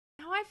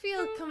I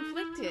feel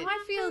conflicted.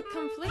 I feel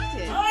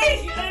conflicted.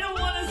 I don't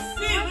want to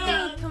see I that.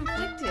 feel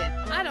conflicted.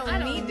 I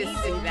don't need to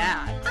see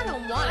that. I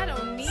don't want. I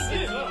don't need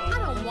to. I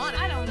don't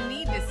want. I don't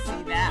need to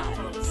see that. I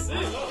don't want to see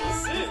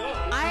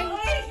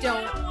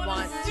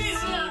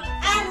that.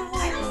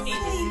 I don't need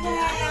to see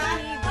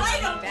that. I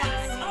don't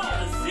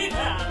want to see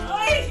that. I don't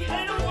want to see that.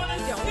 I don't want to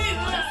see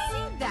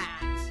that.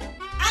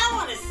 I don't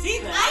want to see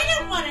that. I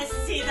don't want to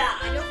see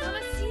that. I don't want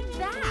to see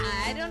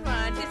that. I don't want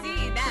to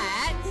see that.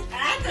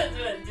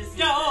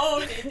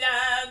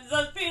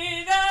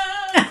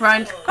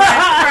 Crunch,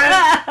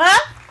 crunch,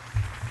 crunch.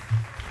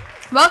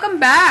 Welcome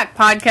back,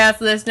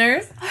 podcast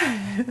listeners.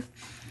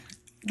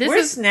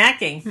 We're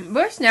snacking.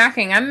 We're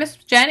snacking. I'm Miss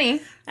Jenny.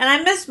 And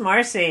I miss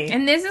Marcy.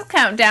 And this is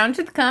Countdown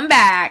to the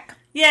Comeback.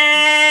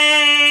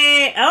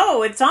 Yay!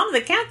 Oh, it's on the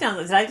countdown.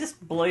 Did I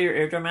just blow your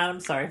eardrum out? I'm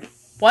sorry.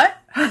 What?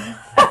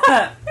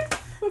 The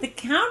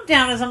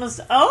countdown is almost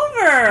over.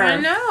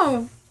 I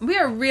know. We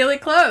are really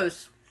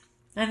close.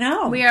 I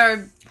know. We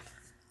are,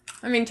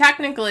 I mean,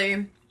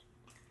 technically,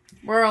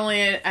 we're only,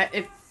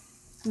 if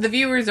the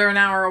viewers are an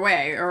hour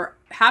away, or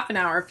half an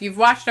hour. If you've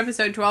watched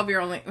episode 12,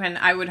 you're only, and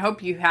I would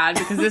hope you had,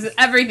 because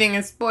everything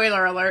is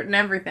spoiler alert and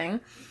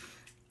everything.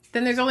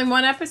 Then there's only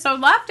one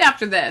episode left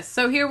after this.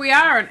 So here we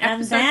are in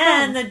episode 12.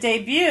 And then the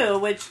debut,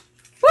 which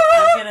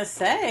I'm going to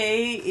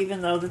say,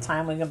 even though the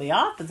time we're going to be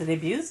off, but the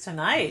debut's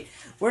tonight.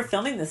 We're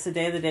filming this the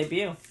day of the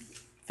debut.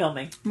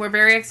 Filming. We're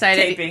very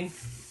excited. Taping.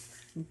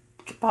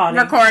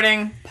 Potting.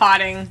 Recording.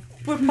 Potting.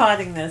 We're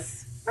potting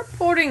this.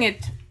 Reporting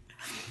it.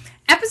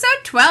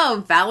 Episode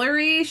 12,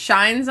 Valerie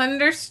shines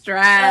under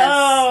stress.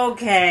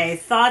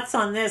 Okay, thoughts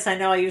on this? I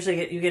know I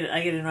usually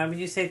I get annoyed when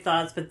you say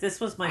thoughts, but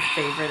this was my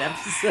favorite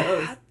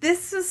episode.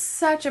 This is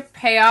such a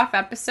payoff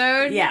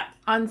episode. Yeah.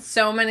 On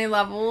so many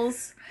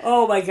levels.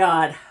 Oh my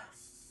god.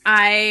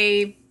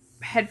 I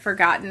had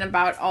forgotten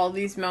about all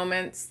these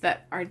moments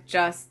that are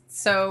just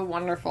so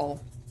wonderful.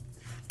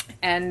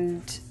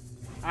 And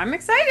I'm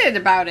excited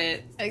about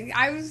it.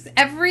 I was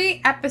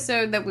every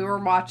episode that we were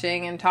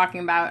watching and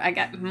talking about, I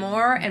got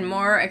more and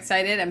more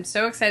excited. I'm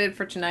so excited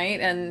for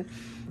tonight, and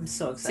I'm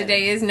so excited.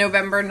 Today is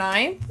November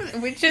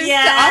 9th, which is to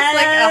us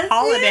like a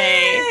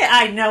holiday. Yay.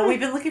 I know,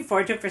 we've been looking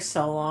forward to it for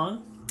so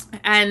long.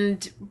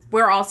 And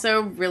we're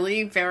also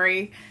really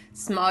very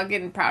smug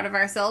and proud of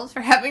ourselves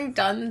for having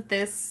done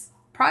this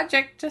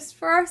project just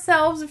for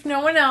ourselves. If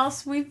no one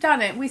else, we've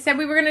done it. We said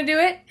we were going to do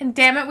it, and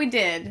damn it, we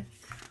did.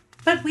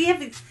 But we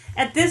have,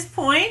 at this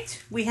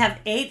point, we have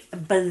 8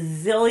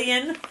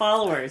 bazillion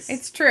followers.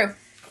 It's true.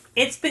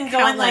 It's been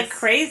going like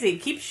crazy.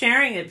 Keep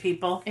sharing it,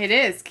 people. It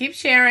is. Keep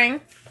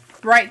sharing.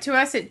 Write to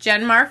us at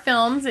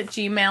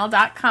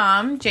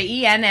jenmarfilms@gmail.com.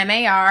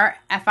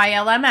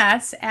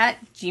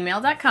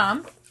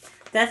 JenmarFilms@gmail.com.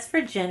 That's for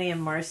Jenny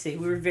and Marcy.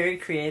 We were very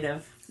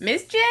creative.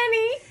 Miss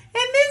Jenny. And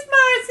Miss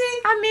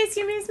Marcy. I miss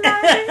you, Miss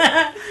Marcy.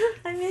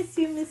 I miss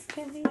you, Miss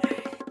Jenny.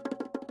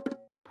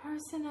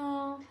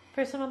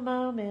 Personal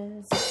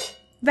moments.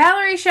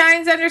 Valerie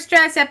shines under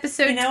stress,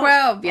 episode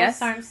 12. Yes.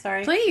 Oh, I'm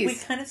sorry. Please. We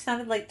kind of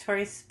sounded like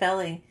Tori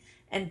Spelling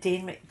and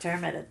Dean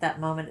McDermott at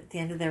that moment at the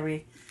end of their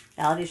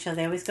reality show.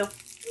 They always go, "Love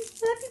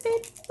you,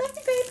 babe. Love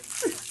you, babe."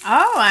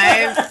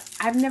 Oh,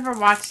 I've never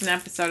watched an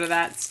episode of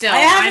that. Still, I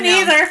haven't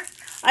either.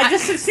 I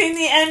just have seen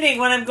the ending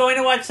when I'm going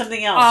to watch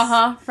something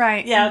else.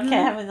 Right. Yeah. Okay.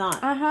 I have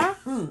not.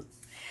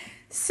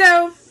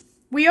 So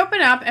we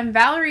open up, and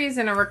Valerie is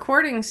in a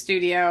recording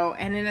studio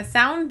and in a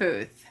sound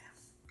booth.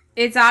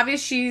 It's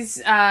obvious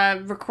she's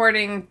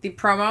recording the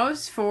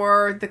promos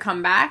for the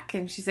comeback,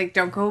 and she's like,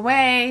 "Don't go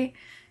away.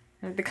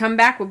 The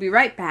comeback will be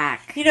right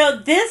back." You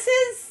know, this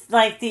is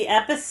like the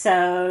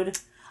episode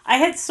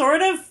I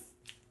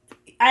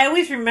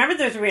always remember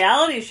there's a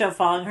reality show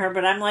following her,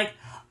 but I'm like,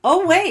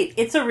 oh wait,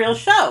 it's a real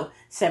show.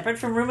 Separate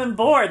from Room and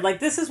Board. Like,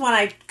 this is when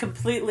I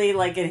completely,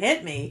 it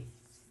hit me.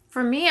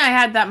 For me, I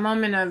had that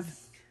moment of,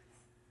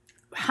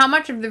 how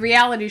much of the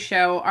reality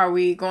show are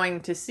we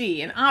going to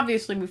see? And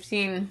obviously we've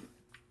seen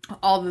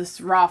all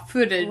this raw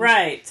footage.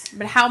 Right.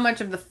 But how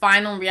much of the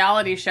final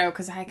reality show,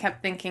 because I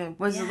kept thinking,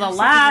 was the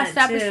last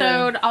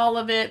episode all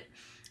of it?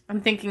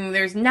 I'm thinking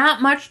there's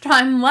not much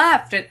time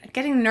left, and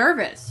getting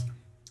nervous.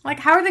 Like,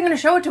 how are they going to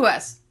show it to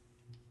us?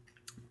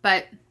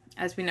 But,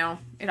 as we know,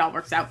 it all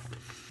works out.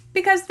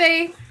 Because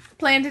they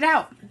planned it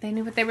out. They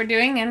knew what they were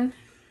doing, and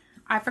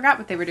I forgot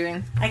what they were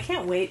doing. I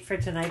can't wait for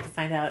tonight to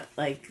find out,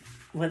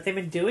 what they've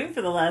been doing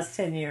for the last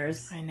 10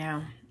 years. I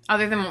know.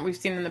 Other than what we've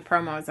seen in the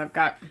promos, I've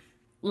got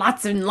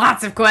lots and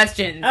lots of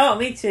questions. Oh,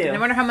 me too. And I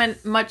wonder how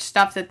much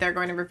stuff that they're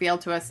going to reveal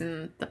to us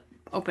in the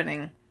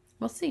opening.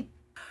 We'll see.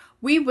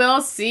 We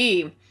will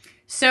see.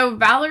 So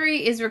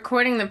Valerie is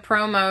recording the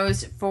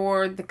promos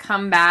for the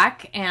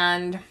comeback,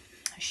 and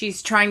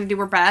she's trying to do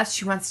her best.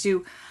 She wants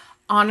to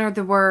honor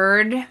the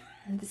word.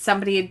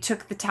 Somebody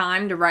took the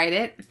time to write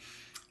it.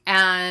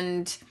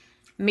 And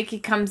Mickey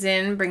comes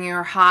in, bringing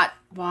her hot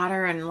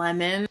water and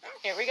lemon.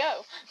 Here we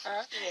go.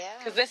 Yeah.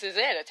 Because this is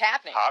it. It's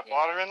happening. Hot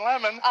water and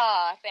lemon.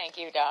 Ah, thank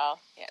you, doll.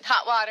 Yeah,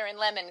 hot water and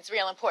lemon is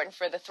real important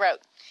for the throat.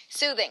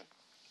 Soothing.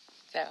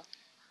 So.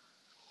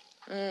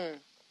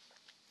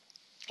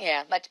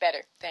 Yeah, much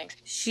better. Thanks.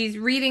 She's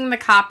reading the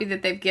copy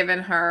that they've given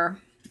her,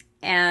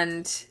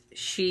 and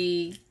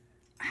she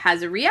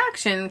has a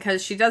reaction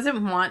because she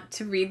doesn't want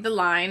to read the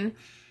line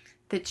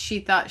that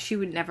she thought she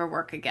would never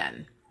work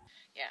again.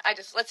 Yeah,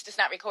 let's just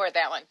not record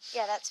that one.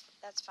 Yeah, that's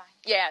fine.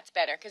 Yeah, it's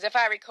better, because if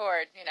I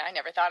record, I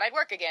never thought I'd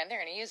work again, they're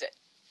going to use it.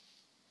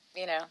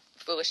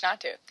 Foolish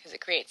not to, because it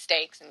creates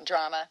stakes and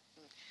drama.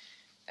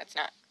 That's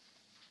not.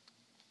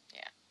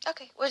 Yeah.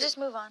 Okay, we'll just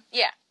move on.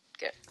 Yeah,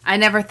 good. I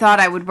never thought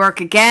I would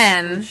work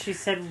again. She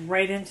said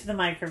right into the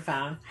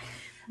microphone.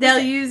 They'll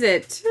use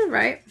it,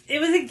 right? It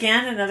was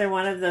again another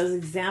one of those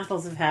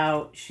examples of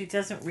how she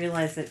doesn't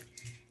realize that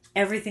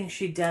everything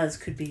she does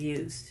could be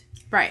used.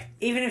 Right.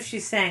 Even if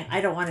she's saying,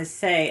 I don't want to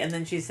say, and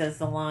then she says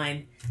the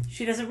line,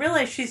 she doesn't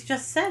realize she's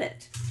just said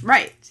it.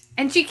 Right.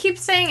 And she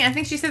keeps saying, I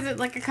think she says it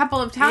like a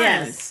couple of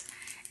times. Yes.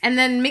 And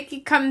then Mickey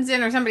comes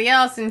in, or somebody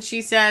else, and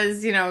she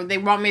says, they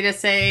want me to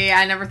say,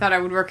 I never thought I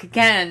would work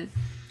again.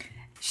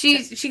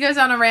 She goes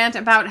on a rant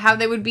about how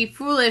they would be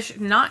foolish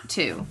not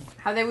to.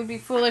 How they would be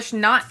foolish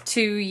not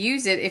to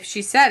use it if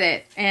she said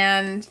it.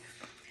 And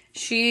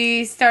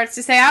she starts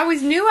to say, I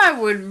always knew I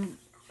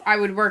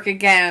would work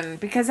again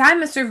because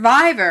I'm a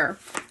survivor.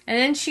 And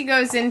then she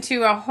goes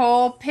into a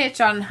whole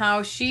pitch on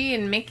how she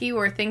and Mickey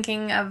were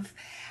thinking of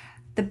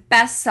the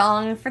best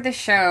song for the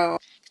show.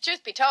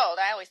 Truth be told,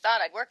 I always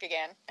thought I'd work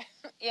again.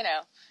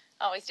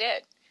 Always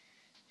did.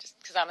 Just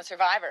because I'm a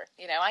survivor.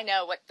 I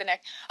know what the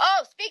next...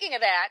 Oh, speaking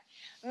of that,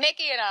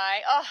 Mickey and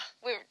I,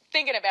 we were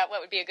thinking about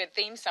what would be a good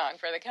theme song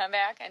for the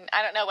comeback. And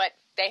I don't know what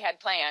they had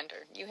planned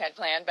or you had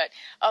planned, but,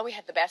 we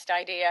had the best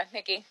idea.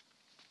 Mickey?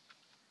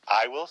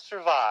 I Will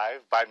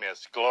Survive by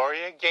Miss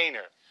Gloria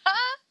Gaynor.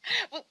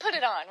 Well, put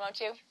it on,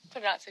 won't you?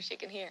 Put it on so she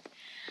can hear.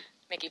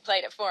 Mickey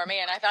played it for me,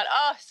 and I thought,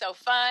 so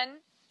fun,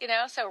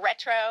 so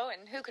retro,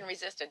 and who can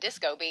resist a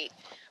disco beat,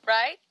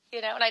 right?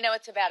 And I know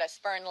it's about a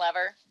spurned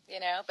lover,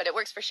 but it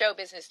works for show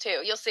business,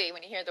 too. You'll see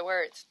when you hear the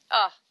words.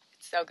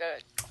 It's so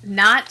good.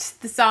 Not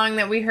the song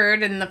that we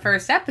heard in the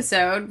first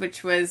episode,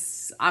 which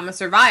was I'm a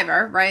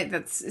Survivor, right?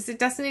 Is it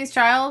Destiny's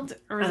Child?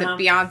 Or is it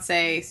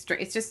Beyonce?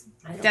 It's just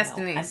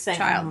Destiny's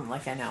Child.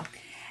 Like I know.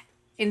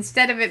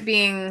 Instead of it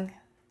being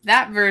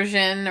that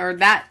version or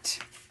that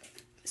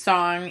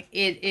song,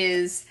 it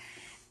is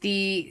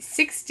the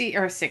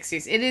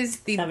 60s. It is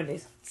the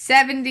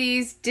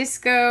 70s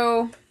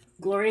disco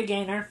Gloria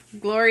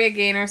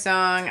Gaynor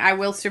song, I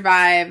Will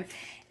Survive.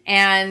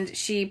 And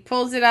she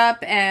pulls it up,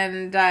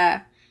 and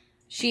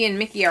she and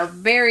Mickey are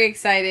very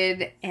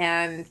excited,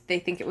 and they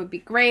think it would be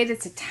great.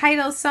 It's a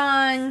title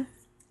song,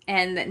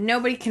 and that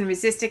nobody can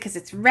resist it because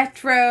it's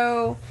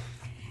retro.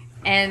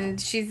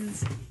 And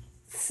she's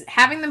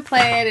having them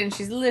play it, and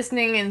she's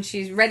listening, and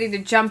she's ready to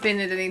jump in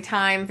at any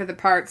time for the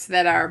parts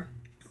that are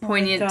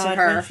poignant to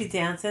her. When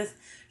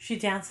she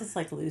dances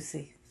like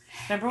Lucy.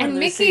 Remember when and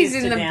Lucy Mickey's used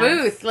in to the dance?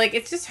 booth. Like,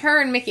 it's just her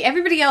and Mickey.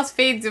 Everybody else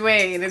fades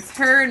away, and it's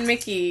her and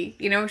Mickey.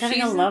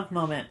 Having a love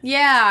moment.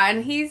 Yeah,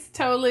 and he's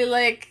totally,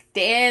 like,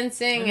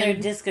 dancing. And they're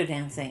disco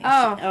dancing.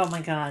 Oh.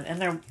 My God.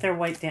 And they're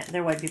white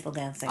people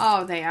dancing.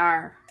 Oh, they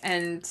are.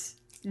 And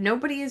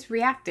nobody is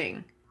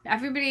reacting.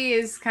 Everybody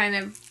is kind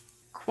of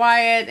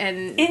quiet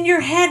and... In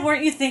your head,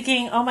 weren't you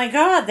thinking, oh my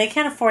God, they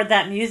can't afford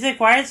that music.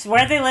 Why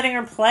are they letting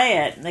her play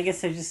it? And I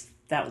guess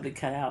that would be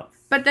cut out.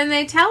 But then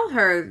they tell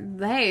her,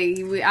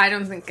 hey,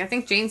 I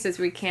think Jane says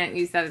we can't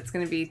use that. It's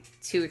going to be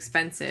too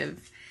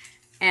expensive.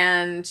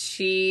 And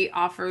she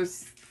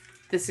offers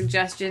the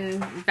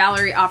suggestion,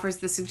 Valerie offers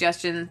the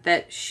suggestion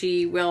that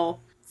she will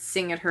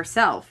sing it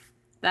herself.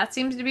 That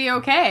seems to be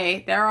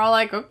okay. They're all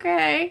like,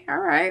 okay, all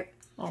right.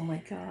 Oh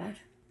my God.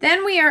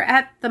 Then we are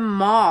at the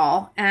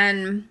mall,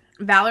 and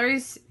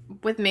Valerie's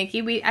with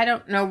Mickey. I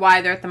don't know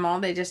why they're at the mall.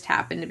 They just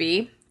happen to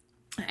be.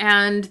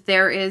 And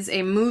there is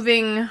a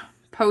moving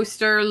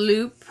poster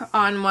loop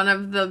on one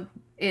of the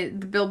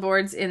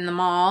billboards in the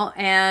mall,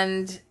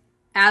 and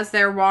as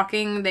they're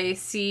walking they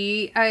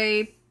see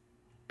a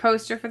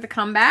poster for the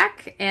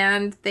comeback,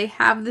 and they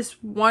have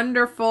this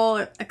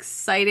wonderful,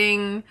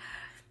 exciting,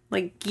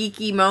 like,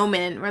 geeky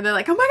moment where they're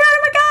like, oh my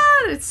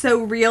God, it's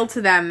so real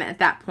to them at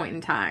that point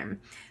in time.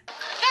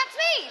 That's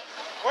me!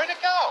 Where'd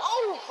it go?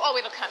 Oh,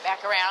 it'll come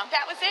back around.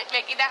 That was it,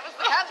 Mickey. That was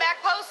the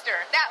comeback poster.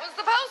 That was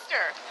the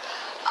poster.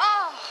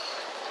 Oh,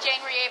 Jane,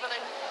 were you able to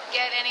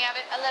get any of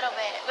it? A little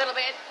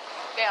bit.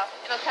 Yeah,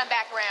 it'll come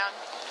back around.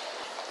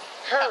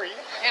 Hurry.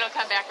 It'll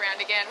come back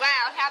around again.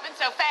 Wow, it happened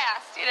so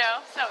fast,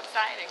 so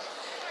exciting.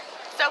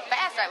 So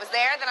fast. I was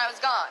there, then I was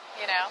gone,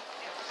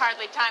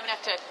 Hardly time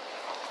enough to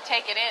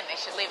take it in. They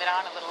should leave it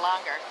on a little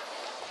longer.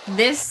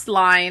 This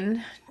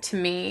line, to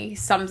me,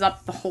 sums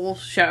up the whole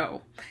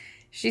show.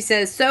 She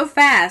says, so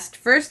fast.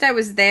 First I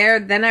was there,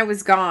 then I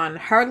was gone.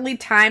 Hardly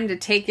time to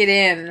take it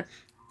in.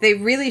 They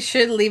really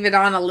should leave it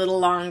on a little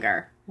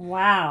longer.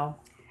 Wow.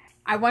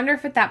 I wonder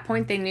if at that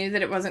point they knew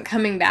that it wasn't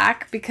coming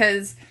back,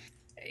 because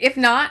if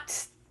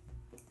not,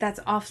 that's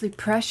awfully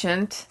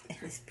prescient. It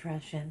is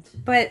prescient.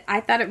 But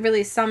I thought it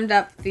really summed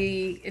up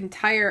the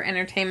entire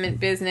entertainment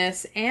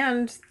business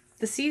and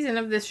the season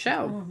of this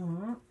show.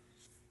 Mm-hmm.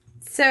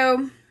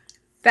 So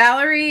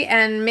Valerie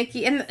and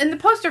Mickey, and the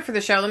poster for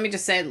the show, let me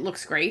just say, it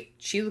looks great.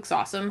 She looks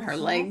awesome. Her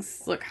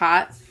legs look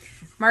hot.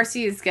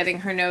 Marcy is getting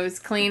her nose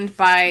cleaned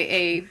by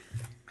a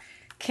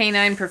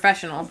canine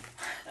professional.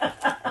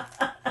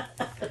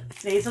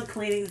 Nasal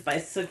cleanings by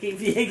Sookie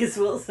Viegas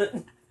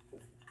Wilson.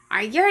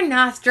 Are your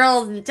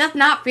nostrils just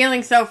not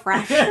feeling so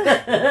fresh?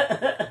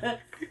 Sookie,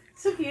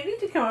 you need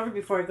to come over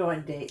before I go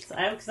on dates.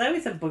 Because I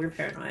always have booger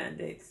paranoia on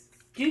dates.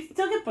 Do you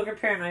still get booger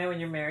paranoia when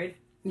you're married?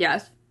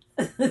 Yes.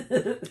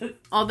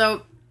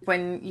 Although,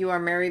 when you are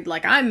married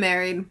like I'm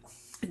married,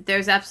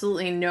 there's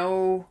absolutely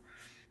no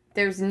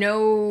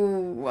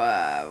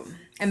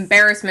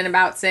embarrassment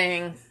about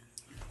saying,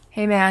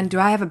 "Hey man, do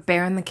I have a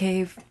bear in the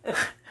cave?"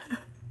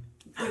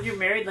 When you're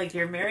married like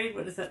you're married,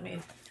 what does that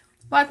mean?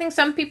 Well, I think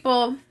some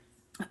people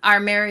are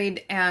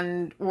married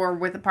or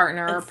with a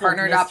partner or It's still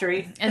partnered up.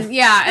 mystery. And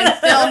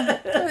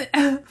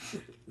yeah,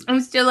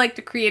 and still like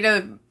to create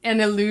an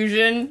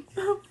illusion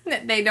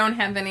that they don't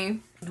have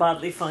any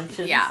Bodily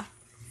functions. Yeah.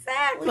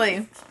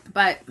 Exactly.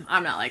 But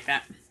I'm not like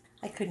that.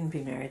 I couldn't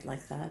be married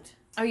like that.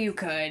 Oh, you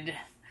could.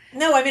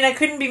 No, I mean, I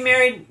couldn't be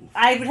married.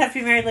 I would have to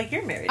be married like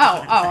you're married.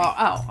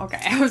 Oh, okay.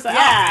 I was like,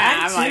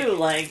 Yeah, oh, I'm too,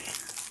 like...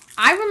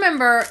 I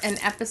remember an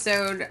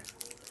episode,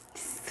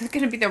 this is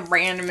going to be the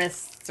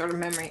randomest sort of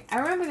memory. I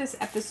remember this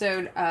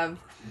episode of,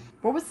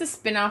 what was the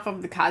spin-off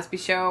of The Cosby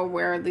Show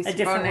where Lisa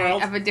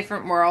Bonet, of A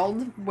Different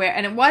World,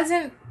 and it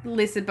wasn't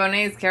Lisa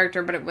Bonet's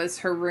character, but it was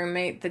her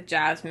roommate, the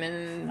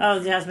Jasmine.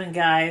 Oh, Jasmine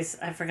Guys.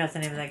 I forgot the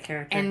name of that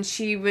character. And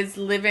she was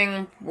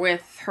living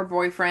with her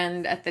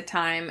boyfriend at the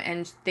time,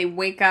 and she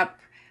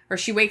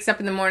wakes up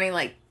in the morning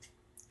like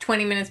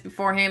 20 minutes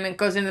before him and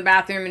goes into the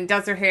bathroom and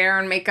does her hair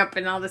and makeup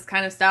and all this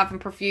kind of stuff and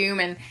perfume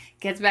and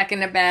gets back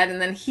into bed, and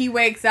then he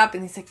wakes up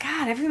and he's like,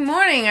 God, every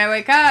morning I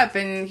wake up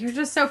and you're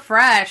just so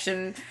fresh,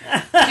 and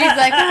she's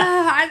like,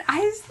 I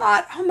just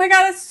thought, oh my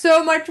God, it's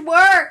so much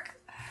work.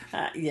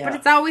 Yeah. But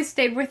it's always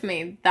stayed with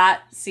me,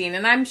 that scene,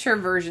 and I'm sure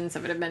versions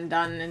of it have been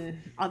done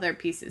in other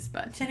pieces,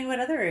 but... Jenny, what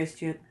other areas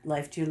do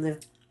you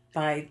live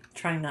by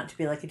trying not to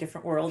be like A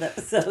Different World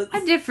episodes?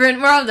 A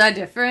different world.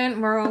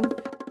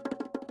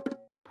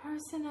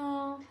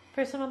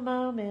 Personal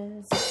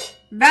moments.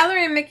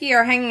 Valerie and Mickey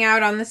are hanging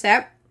out on the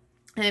set,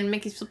 and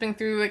Mickey's flipping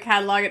through a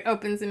catalog. It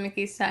opens, and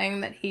Mickey's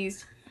saying that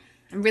he's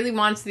really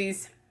wants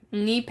these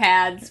knee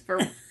pads for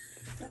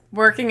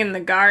working in the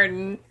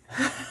garden.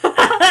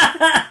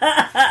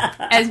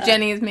 As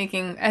Jenny is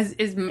making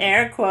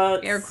air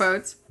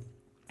quotes.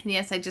 And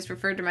yes, I just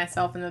referred to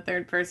myself in the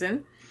third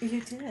person.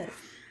 You did.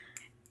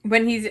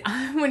 When he's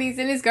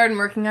in his garden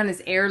working on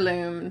his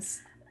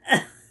heirlooms.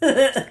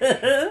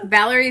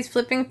 Valerie's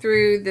flipping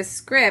through the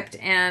script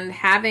and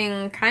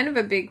having kind of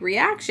a big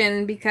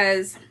reaction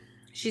because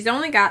she's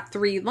only got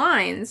 3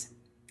 lines,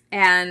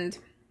 and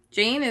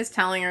Jane is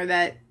telling her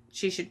that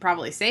she should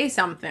probably say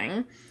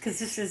something. Because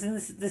this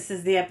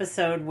is the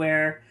episode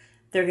where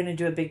they're going to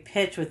do a big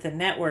pitch with the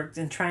network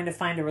and trying to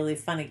find a really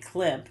funny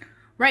clip.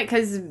 Right,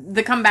 because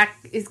the comeback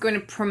is going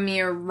to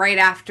premiere right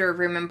after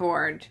Room and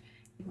Board.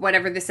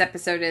 Whatever this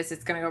episode is,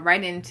 it's going to go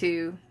right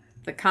into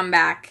the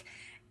comeback.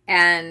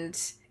 And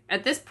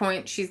at this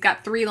point, she's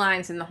got 3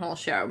 lines in the whole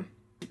show.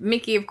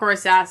 Mickey, of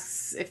course,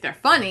 asks if they're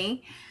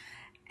funny.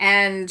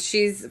 And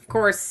she's, of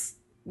course,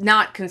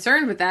 not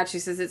concerned with that. She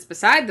says it's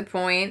beside the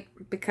point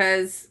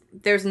because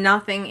there's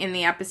nothing in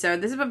the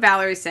episode. This is what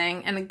Valerie's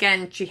saying. And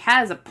again, she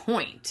has a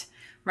point,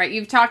 right?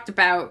 You've talked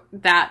about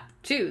that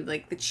too.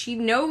 Like, that she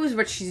knows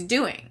what she's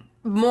doing.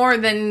 More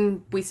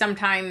than we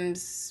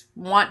sometimes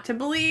want to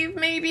believe,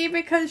 maybe,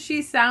 because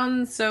she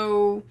sounds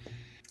so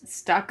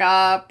stuck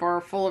up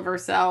or full of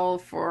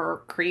herself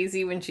or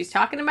crazy when she's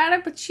talking about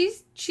it, but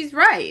she's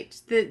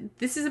right.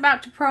 This is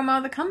about to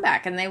promo the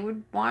comeback, and they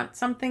would want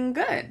something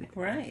good.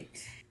 Right.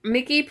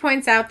 Mickey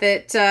points out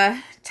that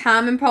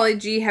Tom and Pauly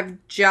G have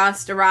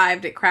just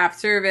arrived at craft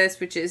service,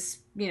 which is,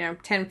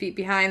 10 feet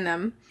behind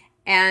them.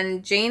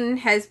 And Jane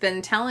has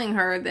been telling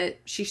her that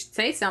she should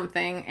say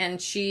something,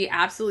 and she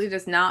absolutely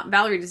does not.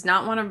 Valerie does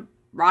not want to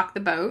rock the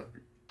boat.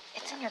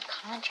 It's in your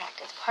contract.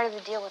 It's part of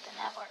the deal with the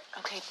network.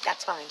 Okay,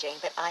 that's fine, Jane,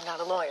 but I'm not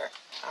a lawyer.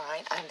 All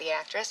right, I'm the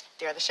actress.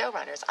 They're the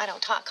showrunners. I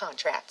don't talk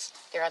contracts.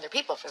 There are other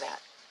people for that.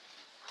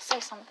 I'll say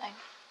something.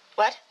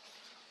 What?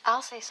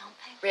 I'll say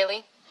something.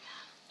 Really?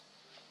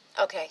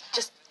 Okay,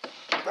 just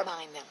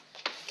remind them.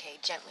 Okay,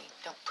 gently.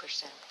 Don't push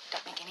them.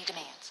 Don't make any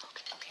demands.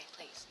 Okay,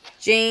 please.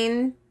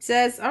 Jane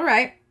says, all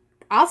right,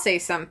 I'll say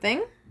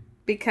something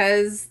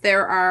because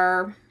there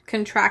are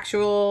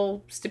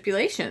contractual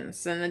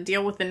stipulations and a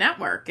deal with the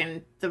network,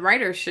 and the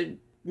writers should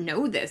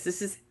know this.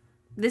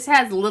 This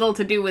has little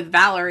to do with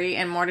Valerie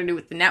and more to do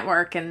with the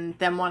network and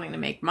them wanting to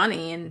make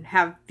money and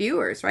have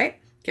viewers, right?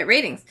 Get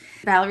ratings.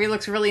 Valerie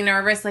looks really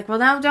nervous, like, well,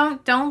 now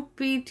don't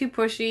be too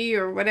pushy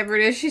or whatever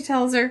it is she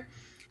tells her,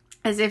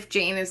 as if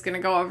Jane is going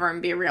to go over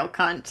and be a real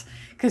cunt.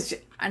 Because,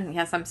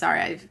 yes, I'm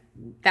sorry,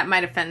 that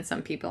might offend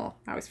some people.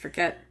 I always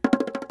forget.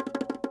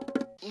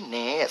 You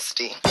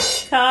nasty.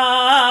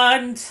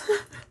 Cunt.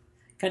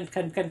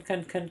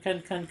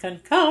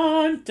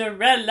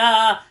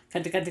 Contarella.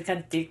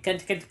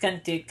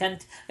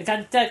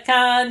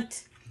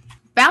 Cunt.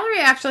 Valerie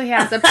actually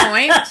has a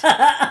point.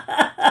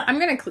 I'm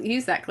going to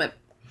use that clip.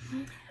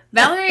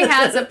 Valerie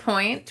has a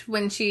point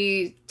when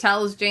she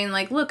tells Jane,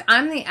 like, look,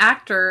 I'm the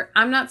actor.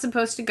 I'm not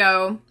supposed to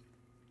go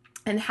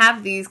and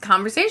have these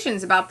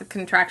conversations about the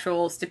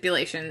contractual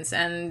stipulations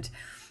and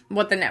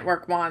what the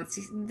network wants.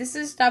 This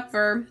is stuff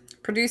for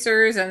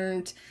producers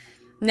and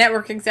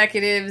network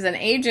executives and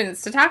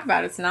agents to talk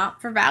about. It's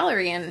not for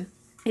Valerie. And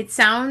it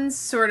sounds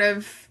sort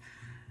of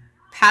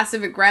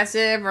passive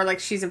aggressive or like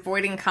she's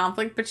avoiding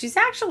conflict, but she's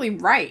actually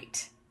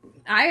right.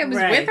 I was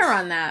with her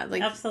on that.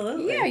 Like,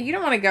 absolutely. Yeah, you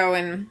don't want to go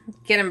and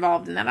get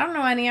involved in that. I don't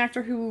know any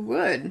actor who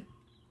would.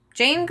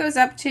 Jane goes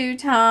up to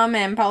Tom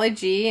and Pauly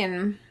G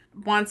and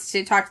wants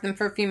to talk to them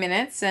for a few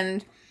minutes,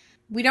 and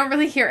we don't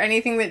really hear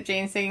anything that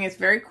Jane's saying. It's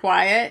very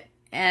quiet,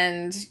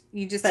 and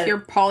you just hear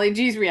Pauly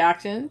G's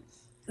reaction.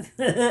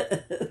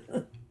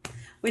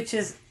 Which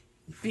is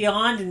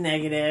beyond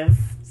negative.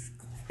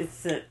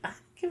 It's I don't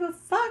give a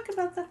fuck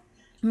about that.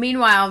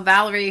 Meanwhile,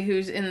 Valerie,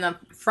 who's in the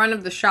front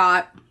of the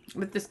shot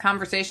with this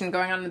conversation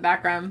going on in the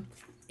background,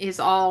 is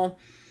all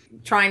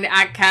trying to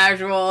act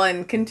casual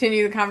and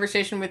continue the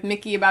conversation with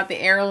Mickey about the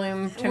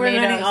heirloom tomatoes. We're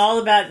learning all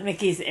about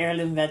Mickey's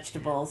heirloom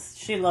vegetables.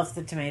 She loves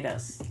the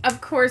tomatoes. Of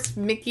course,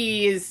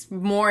 Mickey is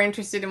more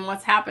interested in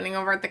what's happening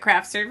over at the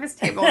craft service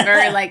table.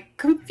 Very, like,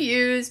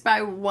 confused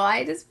by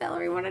why does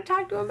Valerie want to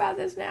talk to him about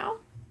this now?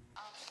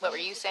 What were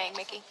you saying,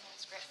 Mickey?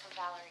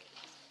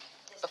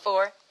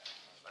 Before?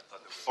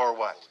 For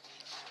what?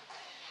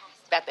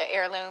 About the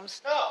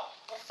heirlooms? No,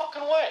 no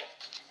fucking way.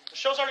 The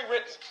show's already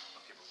written.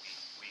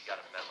 We got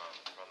a memo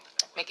from the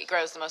network. Mickey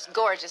grows the most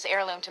gorgeous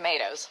heirloom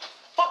tomatoes.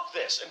 Fuck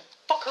this and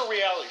fuck her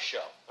reality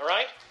show, all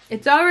right?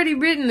 It's already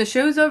written. The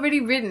show's already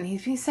written.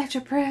 He's being such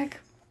a prick.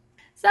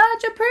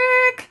 Such a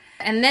prick.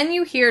 And then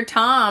you hear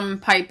Tom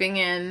piping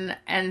in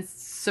and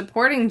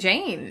supporting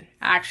Jane,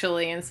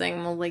 actually, and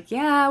saying, well, like,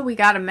 yeah, we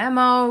got a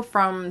memo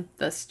from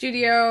the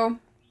studio.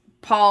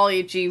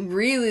 Pauly G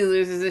really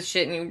loses his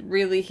shit, and you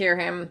really hear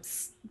him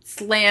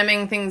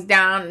slamming things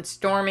down and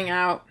storming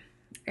out.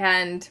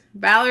 And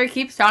Valerie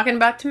keeps talking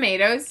about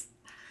tomatoes.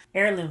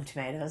 Heirloom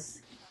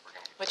tomatoes.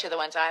 Which are the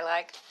ones I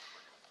like?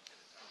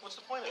 What's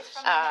the point of this?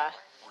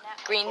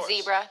 Green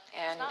zebra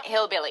and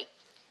hillbilly.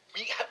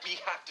 We have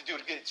to do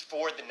it. It's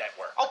for the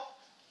network. Oh,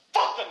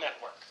 fuck the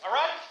network, all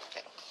right?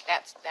 Okay.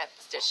 That's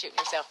just shooting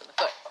yourself in the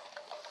foot.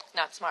 It's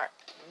not smart.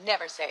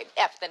 Never say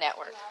F the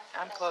network.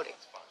 I'm quoting.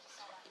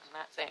 I'm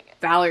not saying it.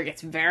 Valerie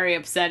gets very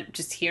upset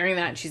just hearing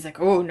that. She's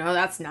like, oh, no,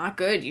 that's not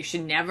good. You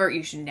should never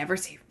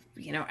say,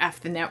 F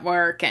the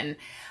network. And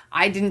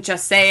I didn't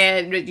just say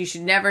it, but you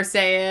should never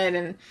say it.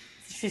 And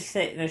This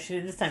time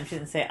she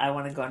didn't say, I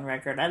want to go on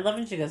record. I love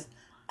when she goes,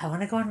 I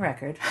want to go on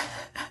record.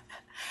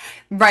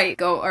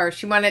 right.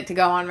 She wanted to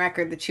go on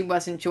record that she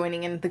wasn't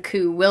joining in the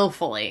coup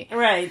willfully.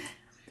 Right.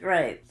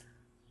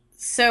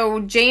 So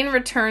Jane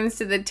returns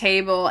to the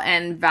table,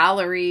 and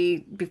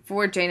Valerie,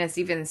 before Jane has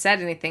even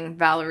said anything,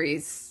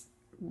 Valerie's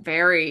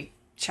very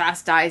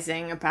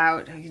chastising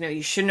about,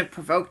 you shouldn't have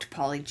provoked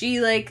Pauly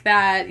G like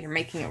that. You're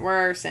making it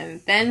worse.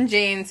 And then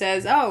Jane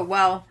says, oh,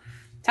 well,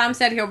 Tom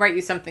said he'll write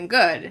you something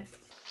good.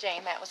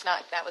 Jane, that was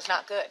not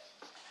good.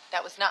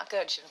 That was not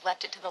good. Should have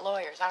left it to the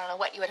lawyers. I don't know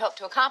what you had hoped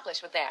to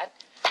accomplish with that.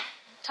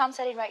 Tom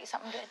said he'd write you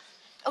something good.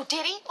 Oh,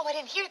 did he? Oh, I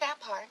didn't hear that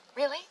part.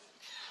 Really?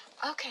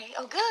 Okay.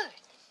 Oh, good.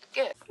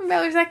 And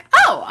Valerie's like,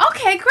 oh,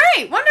 okay,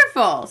 great,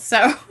 wonderful.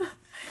 So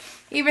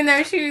even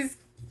though she was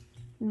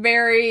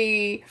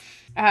very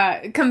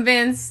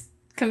convinced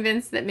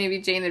that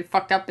maybe Jane had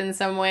fucked up in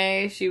some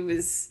way, she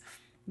was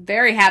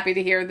very happy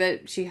to hear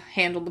that she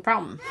handled the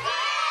problem.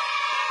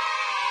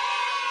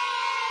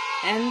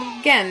 And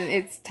again,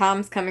 it's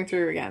Tom's coming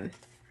through again.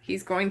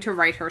 He's going to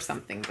write her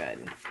something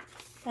good.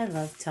 I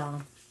love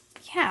Tom.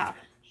 Yeah.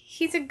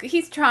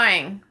 He's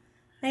trying.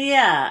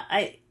 Yeah.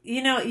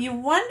 You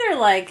wonder,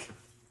 like,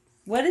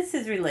 what is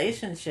his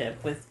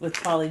relationship with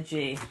Pauly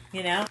G,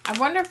 I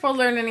wonder if we'll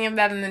learn any of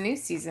that in the new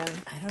season.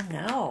 I don't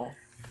know.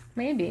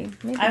 Maybe.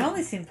 I've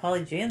only seen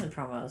Pauly G in the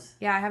promos.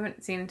 Yeah, I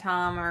haven't seen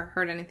Tom or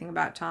heard anything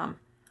about Tom.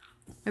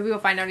 Maybe we'll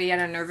find out he had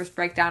a nervous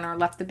breakdown or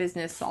left the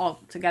business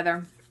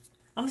altogether.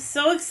 I'm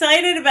so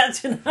excited about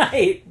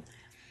tonight.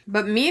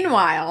 But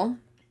meanwhile,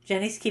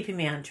 Jenny's keeping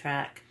me on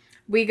track.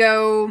 we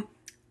go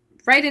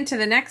right into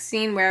the next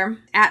scene where,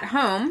 at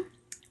home,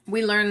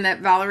 we learn that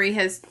Valerie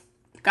has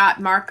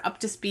got Mark up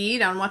to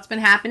speed on what's been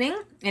happening,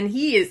 and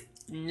he is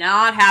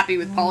not happy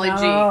with Pauly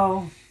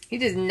G. He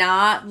does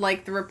not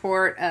like the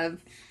report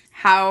of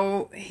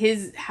how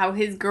his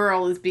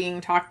girl is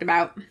being talked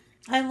about.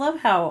 I love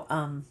how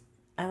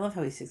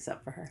he sticks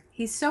up for her.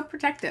 He's so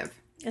protective.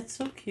 It's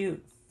so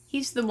cute.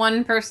 He's the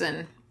one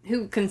person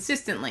who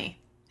consistently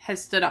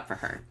has stood up for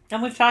her.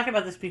 And we've talked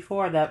about this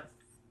before,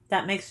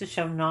 that makes the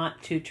show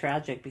not too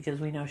tragic because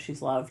we know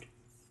she's loved.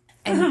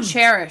 And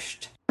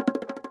cherished.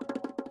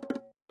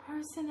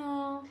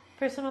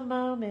 Personal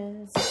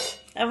moments.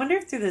 I wonder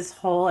if through this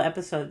whole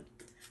episode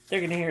they're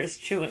going to hear us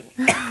chewing.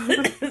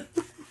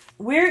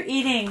 We're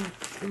eating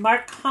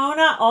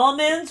Marcona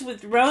almonds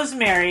with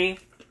rosemary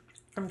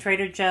from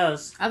Trader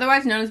Joe's.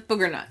 Otherwise known as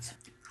booger nuts.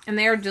 And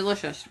they are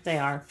delicious. They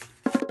are.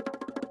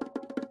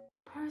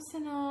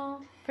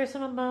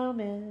 Personal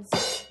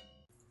moments.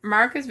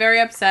 Mark is very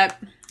upset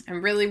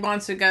and really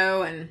wants to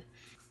go and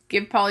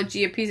give Pauly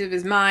G a piece of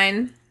his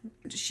mind.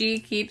 She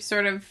keeps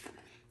sort of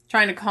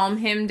trying to calm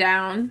him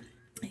down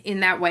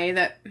in that way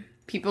that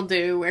people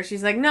do, where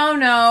she's like, no,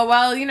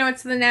 well,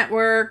 it's the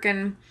network,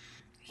 and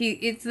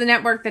it's the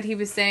network that he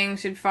was saying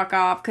should fuck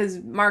off, because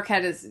Mark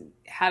had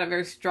a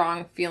very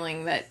strong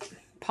feeling that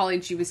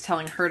Pauly G was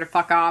telling her to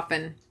fuck off,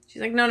 and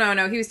she's like,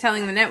 no, he was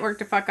telling the network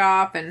to fuck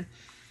off. And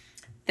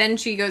then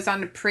she goes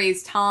on to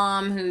praise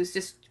Tom, who's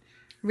just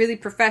really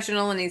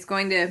professional, and he's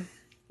going to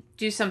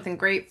do something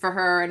great for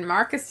her. And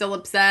Mark is still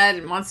upset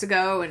and wants to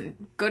go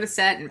to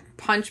set and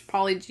punch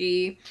Pauly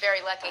G.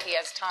 Very lucky he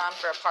has Tom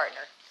for a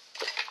partner.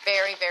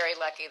 Very, very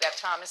lucky that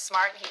Tom is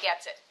smart and he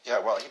gets it. Yeah,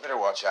 well, you better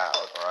watch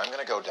out, or I'm going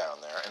to go down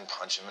there and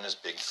punch him in his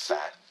big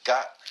fat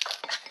gut.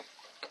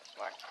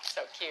 Mark,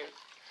 so cute.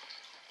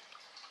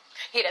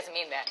 He doesn't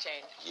mean that,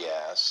 Jane.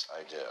 Yes,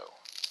 I do.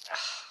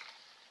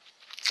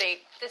 See,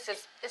 this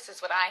is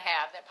what I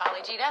have that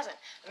Pauly G doesn't.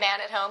 A man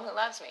at home who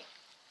loves me.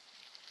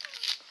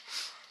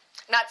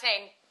 Not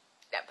saying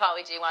that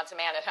Pauly G wants a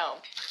man at home.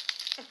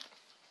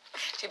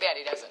 Too bad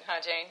he doesn't, huh,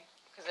 Jane?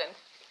 Because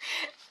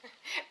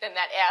then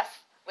that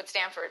F would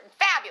stand for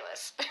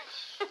fabulous.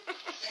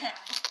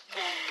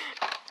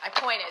 My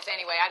point is,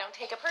 anyway, I don't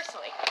take it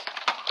personally.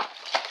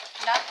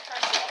 Not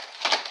personally.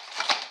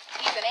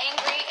 He's an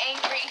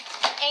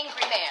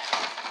angry man.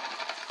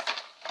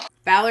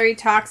 Valerie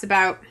talks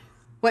about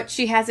what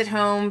she has at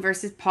home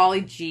versus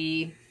Pauly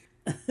G.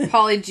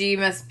 Pauly G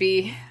must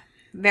be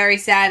very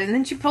sad. And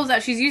then she pulls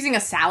out, she's using a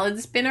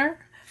salad spinner.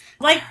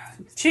 Like,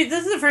 this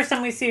is the first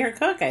time we see her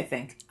cook, I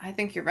think. I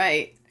think you're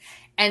right.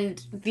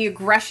 And the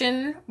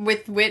aggression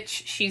with which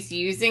she's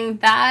using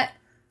that,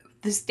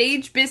 the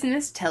stage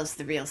business tells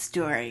the real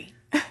story.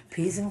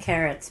 Peas and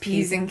carrots.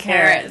 Peas and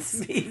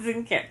carrots. Peas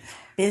and carrots.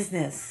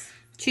 Business.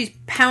 She's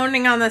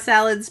pounding on the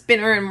salad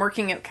spinner and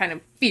working it kind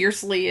of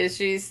fiercely as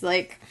she's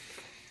like,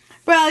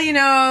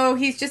 well,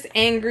 he's just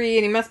angry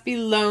and he must be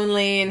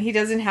lonely and he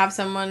doesn't have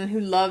someone who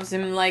loves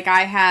him like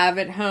I have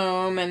at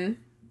home. And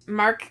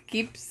Mark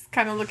keeps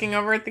kind of looking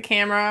over at the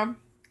camera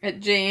at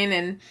Jane,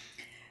 and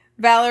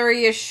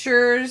Valerie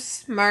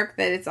assures Mark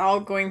that it's all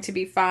going to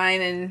be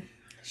fine, and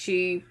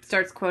she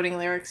starts quoting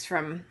lyrics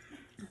from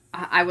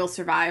I Will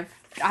Survive.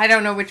 I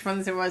don't know which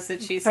ones it was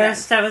that she said.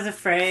 First, I was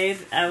afraid.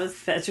 I was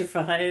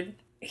petrified.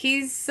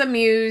 He's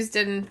amused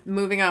and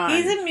moving on.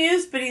 He's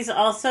amused, but he's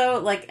also,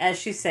 like, as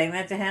she's saying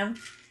that to him,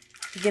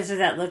 he gives her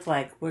that look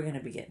like, we're gonna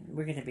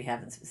be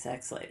having some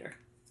sex later.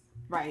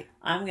 Right.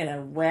 I'm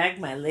gonna wag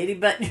my lady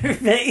butt in your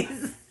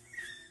face.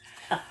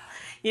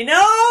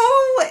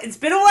 It's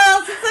been a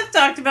while since I've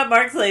talked about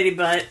Mark's lady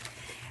butt.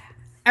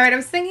 All right, I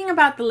was thinking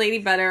about the lady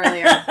butt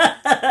earlier.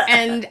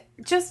 And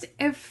just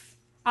if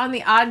on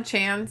the odd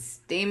chance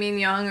Damien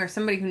Young or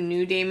somebody who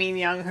knew Damien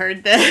Young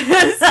heard this.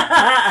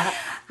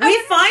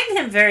 We find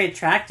him very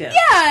attractive.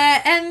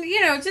 Yeah, and,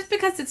 just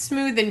because it's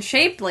smooth and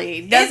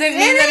shapely doesn't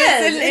mean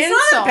that it's an insult.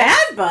 It's not a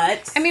bad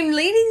butt. I mean,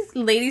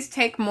 ladies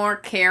take more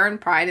care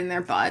and pride in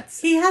their butts.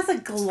 He has a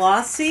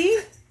glossy,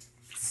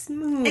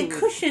 smooth, and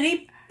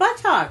cushiony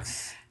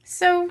buttocks.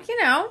 So,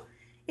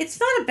 it's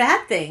not a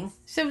bad thing.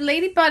 So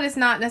lady butt is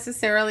not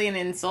necessarily an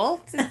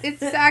insult.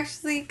 It's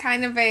actually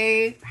kind of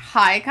a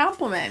high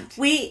compliment.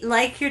 We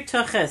like your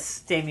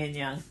tuchus, Damien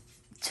Young.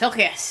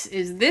 Tuchus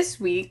is this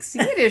week's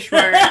Yiddish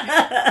word.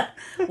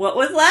 What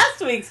was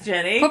last week's,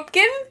 Jenny?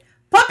 Pupkin?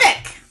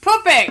 Pupik!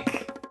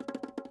 Pupik!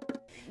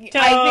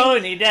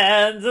 Tony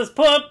Danza's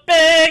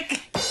Pupik!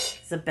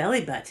 It's a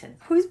belly button.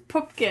 Who's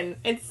Pupkin?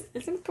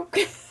 Isn't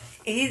Pupkin?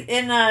 He's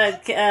in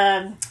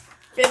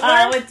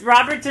with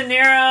Robert De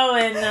Niro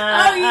and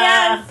oh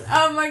yes!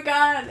 Oh my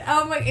god!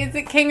 Is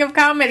it King of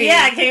Comedy?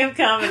 Yeah, King of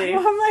Comedy.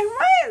 I'm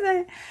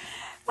like,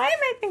 why am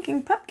I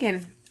thinking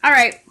Pupkin? All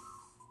right,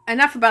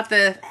 enough about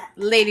the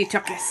lady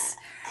tuchus.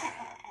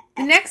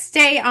 The next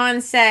day on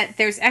set,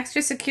 there's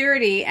extra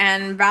security,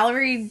 and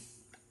Valerie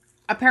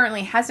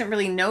apparently hasn't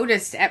really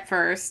noticed at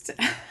first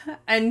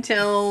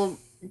until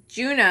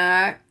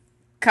Juna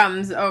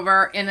comes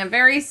over in a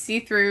very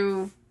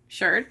see-through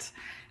shirt.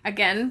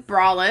 Again,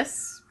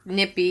 braless.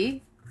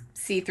 Nippy,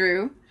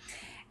 see-through,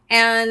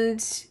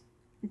 and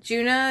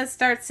Juna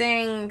starts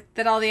saying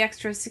that all the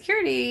extra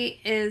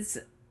security is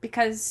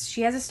because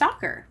she has a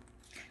stalker.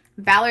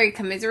 Valerie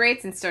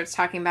commiserates and starts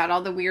talking about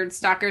all the weird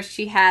stalkers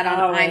she had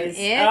on I'm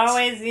It.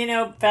 Always,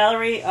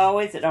 Valerie,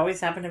 it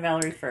always happened to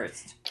Valerie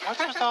first. What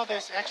was all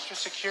this extra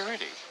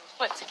security?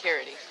 What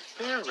security?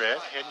 There, Red.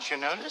 Hadn't you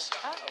noticed?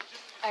 Oh,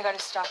 I got a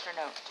stalker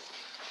note.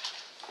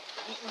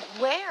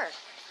 Where?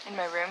 In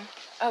my room.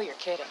 Oh, you're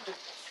kidding.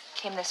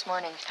 Came this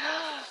morning.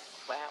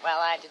 Well,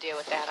 I had to deal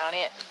with that on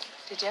It.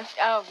 Did you?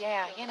 Oh,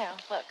 yeah,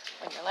 look,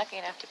 when you're lucky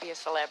enough to be a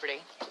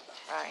celebrity,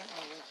 right,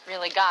 and you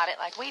really got it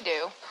like we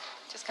do,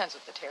 it just comes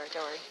with the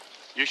territory.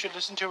 You should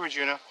listen to her,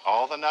 Juna.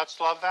 All the nuts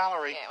love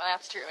Valerie. Yeah, well,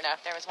 that's true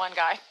enough. There was one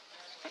guy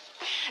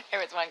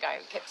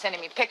who kept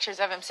sending me pictures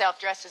of himself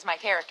dressed as my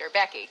character,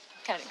 Becky.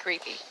 Kind of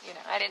creepy.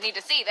 I didn't need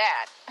to see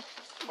that.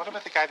 What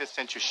about the guy that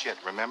sent you shit,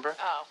 remember?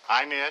 Oh.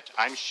 I'm it.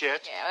 I'm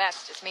shit. Yeah, well,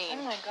 that's just mean.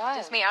 Oh my God.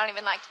 Just me. I don't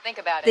even like to think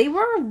about it. They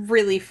were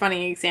really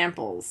funny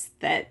examples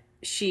that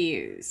she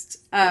used.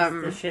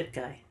 The shit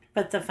guy.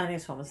 But the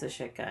funniest one was the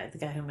shit guy. The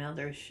guy who mailed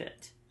her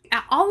shit.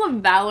 All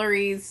of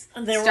Valerie's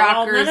They were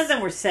stalkers, none of them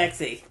were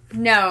sexy.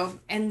 no,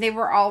 and they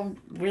were all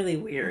Really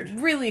weird.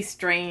 really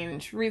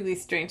strange.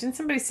 And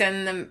somebody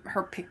sent them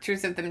her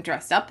pictures of them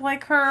dressed up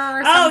like her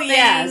or Oh, something.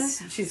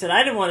 yes. She said,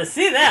 I didn't want to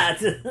see that.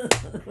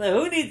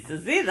 Who needs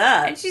to see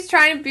that? And she's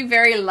trying to be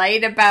very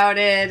light about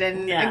it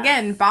and, Yeah.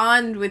 again,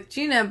 bond with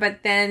Juna,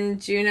 but then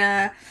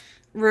Juna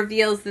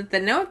reveals that the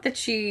note that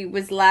she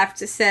was left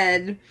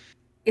said,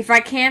 "If I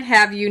can't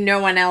have you, no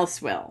one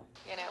else will."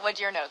 What'd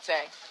your note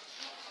say?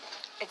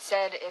 It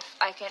said, if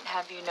I can't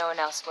have you, no one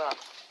else will.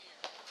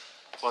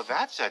 Well,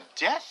 that's a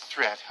death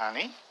threat,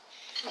 honey.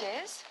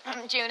 It is?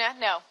 Juna,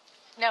 no.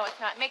 No, it's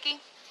not. Mickey,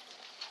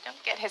 don't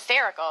get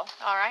hysterical,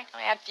 all right?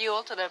 I add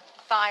fuel to the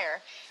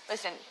fire.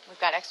 Listen, we've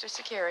got extra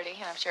security,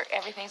 and I'm sure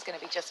everything's going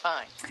to be just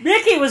fine.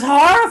 Mickey was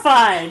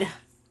horrified.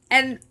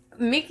 And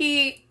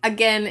Mickey,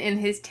 again, in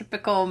his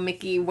typical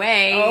Mickey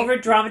way, Over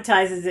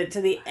dramatizes it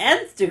to the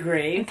nth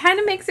degree. kind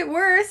of makes it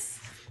worse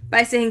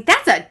by saying,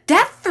 "That's a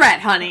death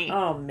threat, honey."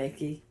 Oh,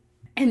 Mickey.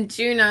 And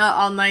Juna,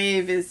 all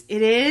naive,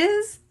 "It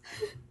is?"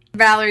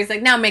 Valerie's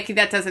like, "No, Mickey,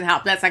 that doesn't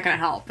help. That's not going to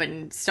help,"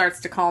 and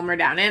starts to calm her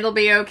down. "It'll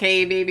be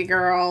okay, baby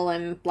girl,"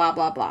 and blah,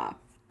 blah, blah.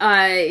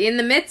 In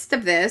the midst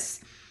of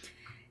this,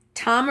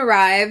 Tom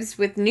arrives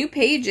with new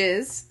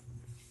pages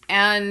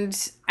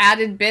and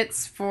added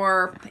bits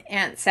for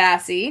Aunt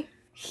Sassy.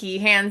 He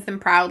hands them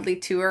proudly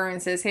to her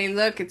and says, "Hey,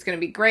 look, it's going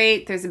to be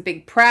great. There's a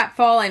big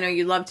pratfall. I know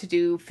you love to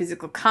do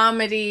physical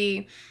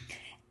comedy."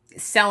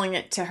 Selling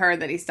it to her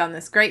that he's done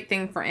this great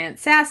thing for Aunt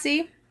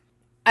Sassy.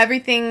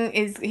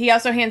 He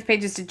also hands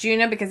pages to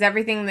Juna because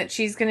everything that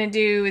she's going to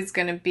do is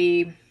going to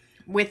be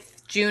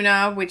with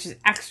Juna, which is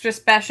extra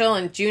special,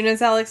 and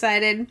Juna's all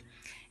excited.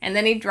 And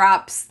then he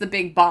drops the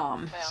big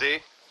bomb. See?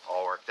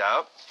 All worked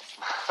out.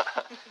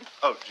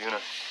 Oh, Juna,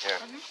 here.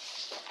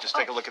 Just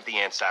take a look at the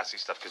Aunt Sassy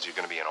stuff because you're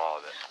going to be in all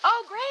of it.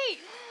 Oh, great.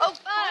 Oh,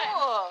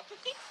 fun.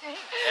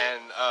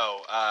 And,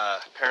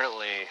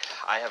 apparently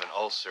I have an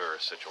ulcer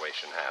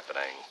situation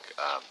happening,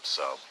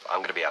 so I'm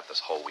going to be out this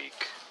whole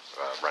week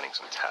running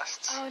some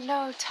tests. Oh,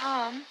 no,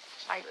 Tom.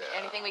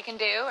 Anything we can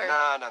do? Or? No,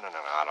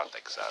 I don't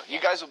think so. You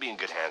guys will be in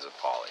good hands with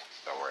Polly.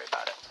 Don't worry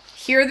about it.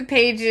 Here are the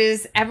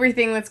pages,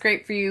 everything that's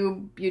great for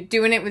you. You're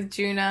doing it with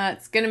Juna.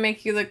 It's going to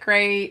make you look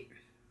great.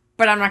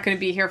 But I'm not going to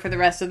be here for the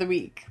rest of the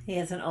week. He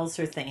has an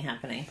ulcer thing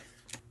happening.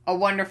 A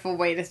wonderful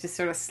way to just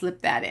sort of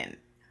slip that in.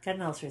 Got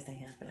an ulcer thing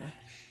happening.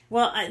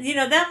 Well,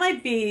 that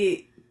might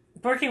be...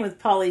 Working with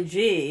Pauly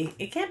G,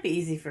 it can't be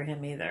easy for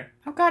him either.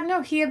 Oh, God,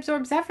 no. He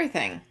absorbs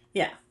everything.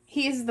 Yeah.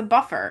 He is the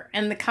buffer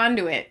and the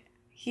conduit.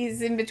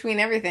 He's in between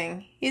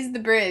everything. He's the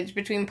bridge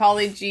between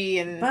Pauly G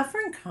and... Buffer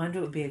and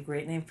Conduit would be a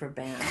great name for a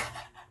band.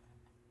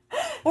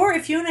 Or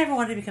if you and I ever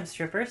wanted to become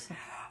strippers.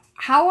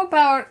 How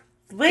about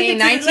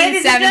Ladies a and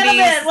 1970s...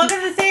 gentlemen, welcome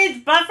to the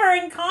stage, Buffer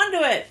and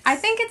Conduit. I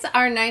think it's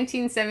our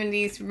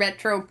 1970s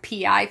retro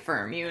PI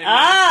firm, you and me.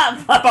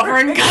 Ah, Buffer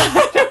and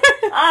Conduit.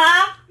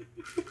 Ah.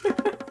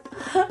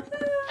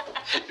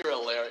 You're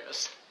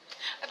hilarious.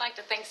 I'd like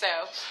to think so.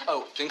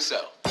 Oh, think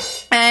so.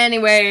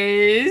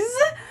 Anyways,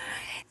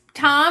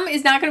 Tom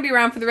is not going to be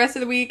around for the rest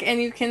of the week,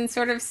 and you can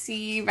sort of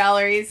see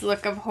Valerie's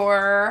look of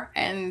horror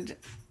and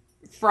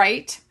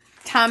fright.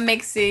 Tom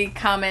makes a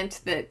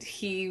comment that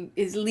he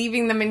is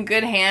leaving them in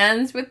good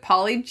hands with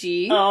Pauly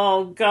G.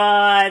 Oh,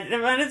 God.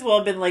 It might as well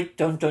have been like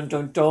dun dun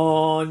dun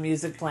dun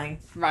music playing.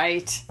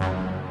 Right.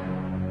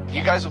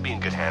 You guys will be in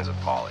good hands with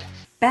Polly.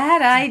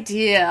 Bad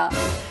idea.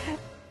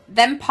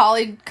 Then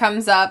Pauly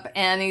comes up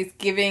and he's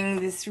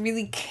giving this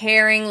really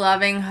caring,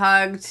 loving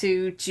hug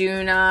to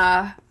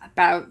Juna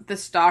about the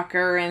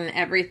stalker and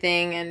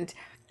everything. And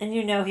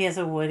he has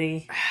a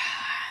Woody.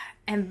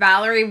 And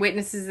Valerie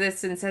witnesses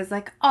this and says,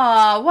 like,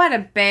 "Aw, what a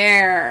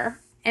bear."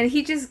 And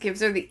he just gives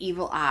her the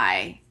evil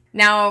eye.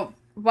 Now,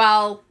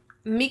 while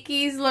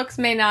Mickey's looks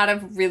may not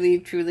have really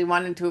truly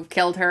wanted to have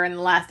killed her in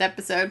the last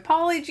episode,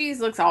 Pauly G's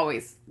looks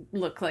always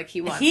look like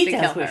he wants to kill her.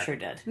 He does wish her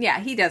dead. Yeah,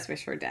 he does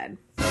wish her dead.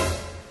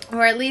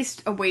 Or at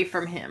least away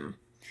from him.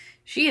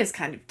 She is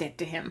kind of dead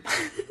to him.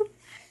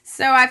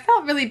 So I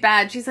felt really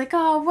bad. She's like,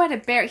 "Oh, what a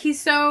bear." He's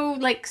so,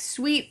 like,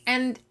 sweet.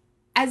 And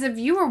as a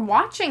viewer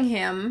watching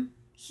him,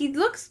 he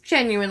looks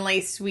genuinely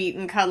sweet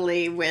and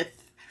cuddly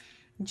with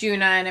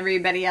Juna and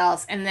everybody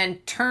else. And then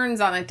turns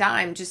on a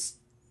dime, just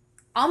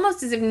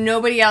almost as if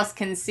nobody else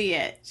can see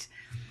it.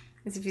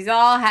 As if he's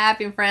all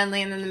happy and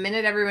friendly. And then the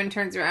minute everyone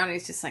turns around,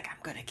 he's just like, "I'm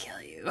going to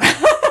kill you."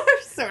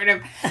 Sort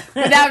of,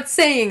 without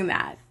saying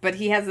that, but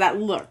he has that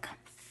look.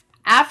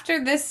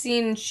 After this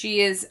scene,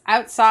 she is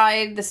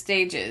outside the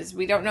stages.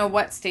 We don't know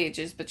what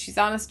stages, but she's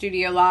on a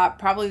studio lot,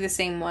 probably the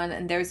same one,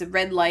 and there's a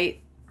red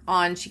light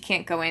on. She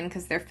can't go in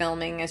because they're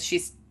filming as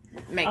she's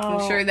making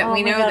sure that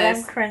we my know God, this.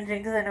 I'm cringing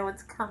because I know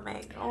what's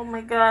coming. Oh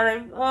my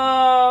God,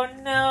 oh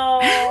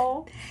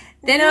no.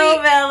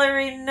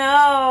 Valerie,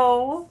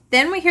 no.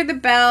 Then we hear the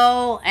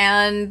bell,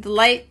 and the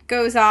light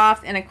goes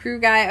off, and a crew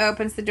guy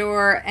opens the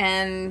door,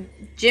 and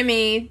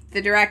Jimmy,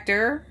 the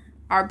director,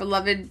 our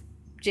beloved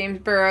James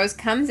Burrows,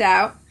 comes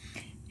out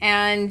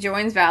and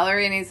joins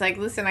Valerie, and he's like,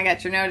 listen, I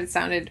got your note. It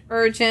sounded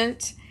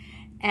urgent.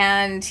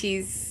 And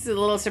he's a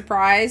little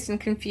surprised and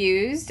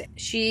confused.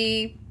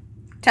 She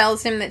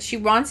tells him that she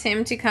wants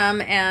him to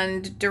come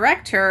and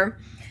direct her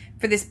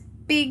for this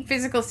big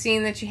physical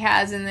scene that she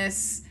has in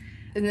this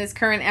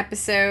current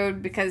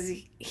episode, because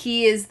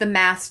he is the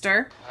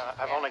master.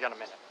 I've only got a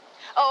minute.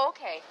 Oh,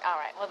 okay. All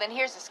right. Well, then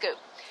here's the scoop.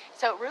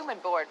 So Room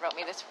and Board wrote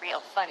me this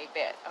real funny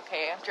bit,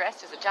 okay? I'm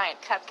dressed as a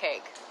giant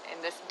cupcake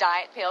in this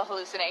diet pill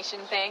hallucination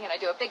thing, and I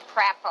do a big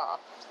pratfall.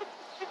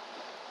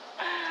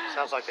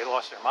 Sounds like they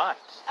lost their minds.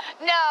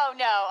 No.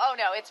 Oh,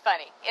 no, it's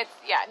funny. It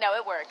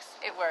works.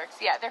 It works.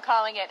 Yeah, they're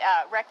calling it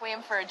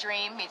Requiem for a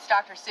Dream meets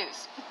Dr.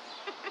 Seuss.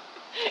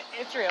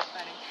 It's real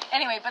funny.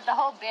 Anyway, but the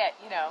whole bit,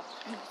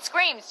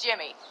 screams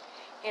Jimmy.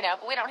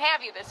 But we don't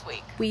have you this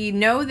week. We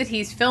know that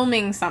he's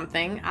filming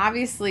something.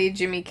 Obviously,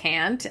 Jimmy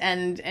can't.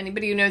 And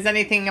anybody who knows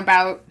anything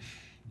about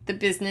the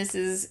business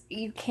is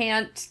you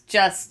can't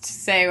just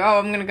say, oh,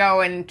 I'm going to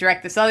go and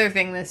direct this other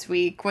thing this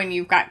week when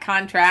you've got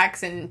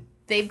contracts, and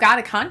they've got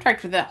a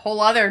contract with a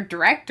whole other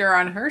director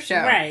on her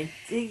show. Right.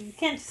 You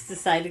can't just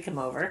decide to come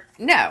over.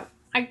 No.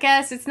 I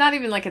guess it's not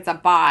even like it's a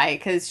buy,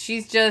 because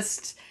she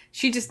just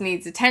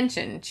needs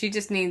attention. She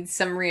just needs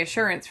some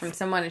reassurance from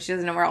someone, and she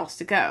doesn't know where else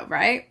to go,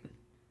 right?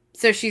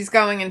 So she's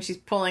going and she's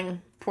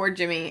pulling poor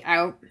Jimmy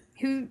out,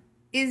 who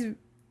is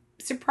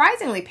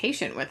surprisingly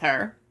patient with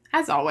her,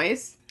 as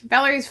always.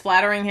 Valerie's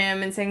flattering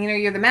him and saying,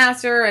 you're the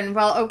master, and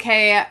well,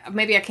 okay,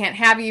 maybe I can't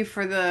have you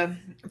for the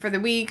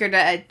week or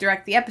to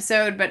direct the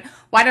episode, but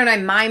why don't I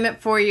mime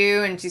it for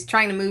you? And she's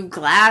trying to move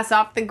glass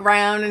off the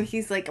ground, and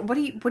he's like, what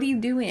are you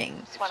doing?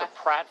 It's a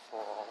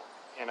pratfall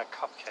in a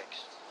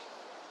cupcakes.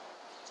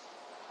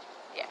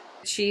 Yeah.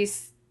 She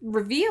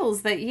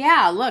reveals that,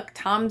 yeah, look,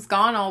 Tom's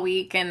gone all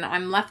week, and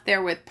I'm left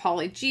there with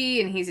Paulie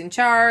G, and he's in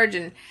charge,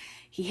 and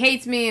he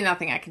hates me, and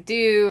nothing I can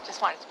do.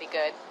 Just want it to be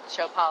good.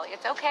 Show Polly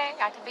it's okay.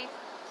 I can be,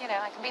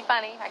 I can be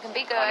funny. I can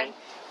be good. Honey,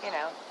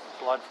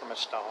 blood from a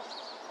stone.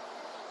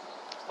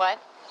 What?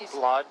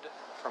 Blood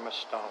from a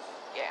stone.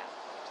 Yeah.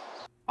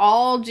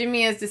 All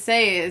Jimmy has to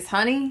say is,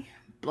 honey,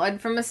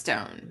 blood from a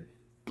stone.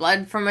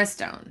 Blood from a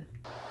stone.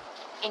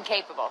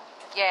 Incapable.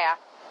 Yeah.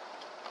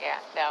 Yeah,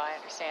 no, I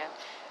understand.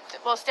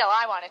 Well, still,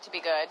 I want it to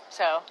be good,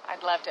 so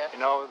I'd love to.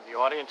 The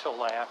audience will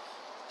laugh,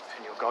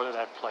 and you'll go to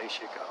that place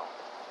you go.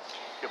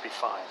 You'll be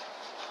fine.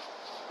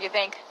 You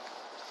think?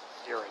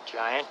 You're a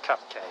giant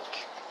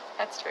cupcake.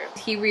 That's true.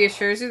 He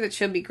reassures her that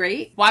she'll be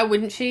great. Why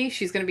wouldn't she?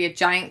 She's going to be a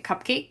giant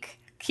cupcake.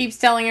 Keeps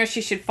telling her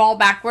she should fall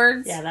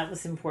backwards. Yeah, that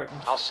was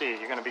important. I'll see you.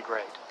 You're going to be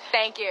great.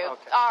 Thank you.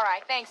 Okay. All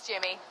right. Thanks,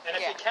 Jimmy. And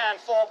if you can,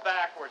 fall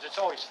backwards. It's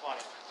always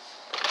funny.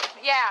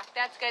 Yeah,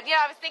 that's good.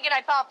 I was thinking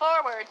I'd fall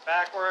forward.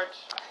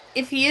 Backwards.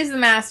 If he is the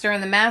master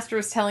and the master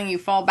is telling you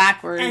fall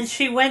backwards. And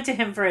she went to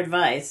him for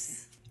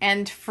advice.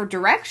 And for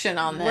direction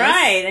on this.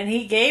 Right, and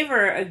he gave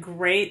her a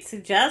great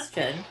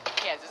suggestion.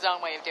 He has his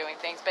own way of doing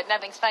things, but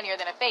nothing's funnier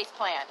than a face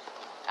plant.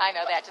 I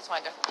know that. Just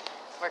wanted to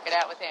work it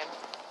out with him,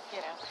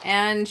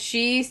 And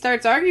she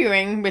starts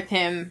arguing with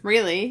him,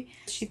 really.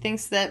 She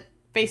thinks that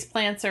face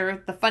plants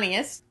are the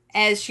funniest.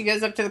 As she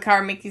goes up to the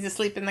car, Mickey's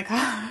asleep in the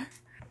car.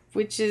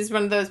 Which is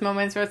one of those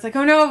moments where it's like,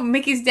 oh no,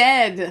 Mickey's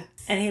dead.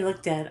 And he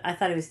looked dead. I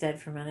thought he was dead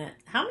for a minute.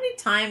 How many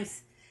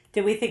times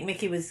did we think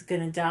Mickey was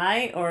going to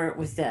die or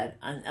was dead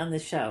on the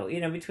show?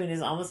 Between his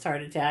almost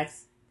heart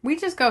attacks. We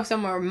just go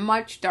somewhere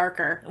much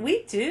darker.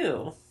 We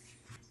do.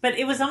 But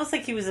it was almost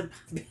like he was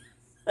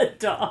a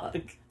dog.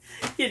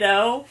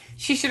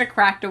 She should have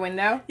cracked a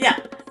window. Yeah.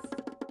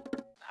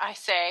 I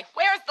say,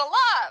 where's the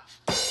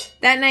love?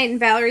 That night in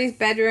Valerie's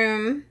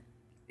bedroom,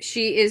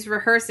 she is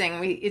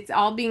rehearsing. It's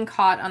all being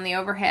caught on the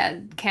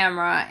overhead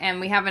camera, and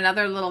we have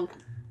another little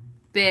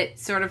bit,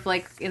 sort of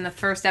like in the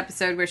first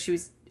episode where she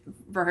was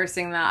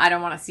rehearsing the I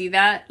don't want to see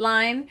that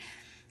line.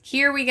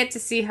 Here we get to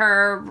see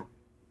her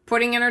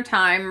putting in her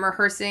time,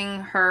 rehearsing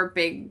her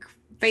big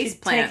face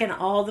plant. She's taken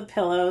all the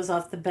pillows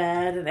off the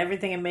bed and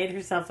everything and made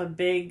herself a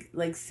big,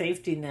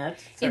 safety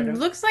net. It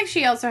looks like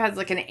she also has,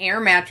 an air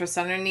mattress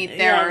underneath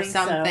there or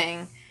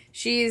something. So.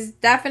 She's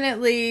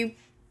definitely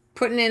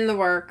putting in the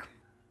work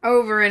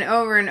over and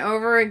over and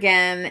over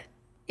again.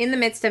 In the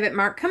midst of it,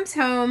 Mark comes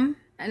home,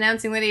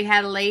 announcing that he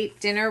had a late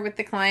dinner with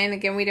the client.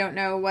 Again, we don't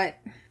know what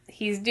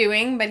he's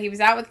doing, but he was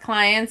out with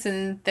clients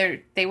and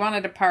they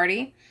wanted a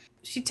party.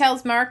 She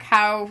tells Mark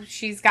how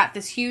she's got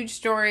this huge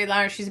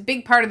storyline. She's a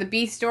big part of the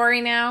B story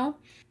now.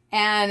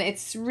 And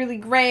it's really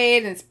great,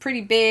 and it's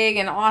pretty big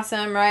and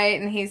awesome, right?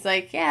 And he's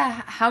like,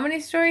 yeah, how many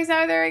stories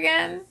are there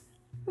again?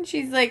 And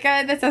she's like,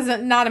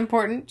 that's not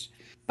important.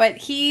 But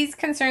he's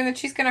concerned that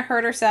she's going to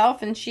hurt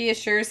herself, and she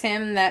assures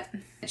him that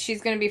she's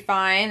going to be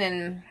fine,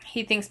 and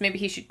he thinks maybe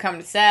he should come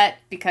to set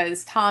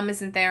because Tom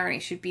isn't there and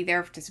he should be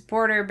there to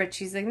support her, but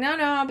she's like, no,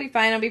 I'll be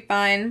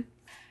fine.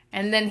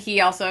 And then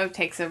he also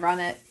takes a run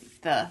at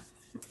the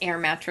air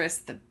mattress,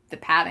 the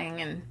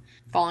padding, and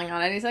falling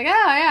on it. He's like, oh,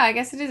 yeah, I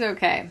guess it is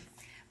okay.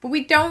 But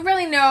we don't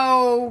really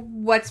know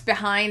what's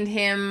behind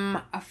him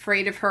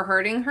afraid of her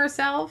hurting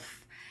herself.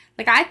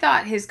 Like, I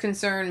thought his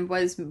concern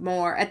was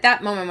more, at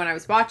that moment when I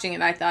was watching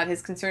it, I thought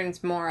his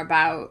concern's more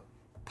about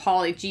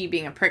Pauly G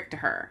being a prick to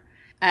her.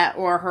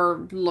 Or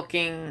her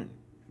looking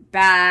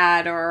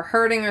bad or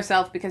hurting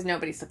herself because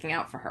nobody's looking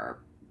out for her.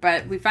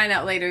 But we find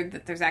out later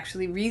that there's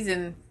actually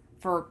reason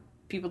for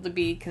people to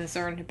be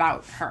concerned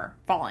about her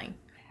falling.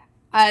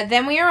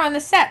 Then we are on the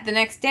set the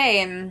next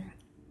day, and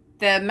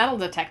the metal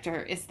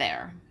detector is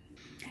there.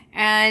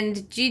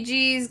 And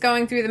Gigi's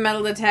going through the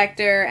metal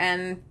detector,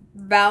 and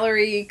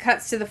Valerie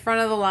cuts to the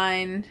front of the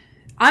line.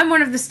 I'm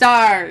one of the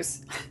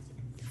stars.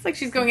 It's like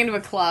she's going into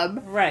a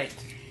club. Right.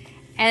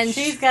 And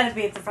she's got to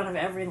be at the front of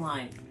every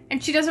line.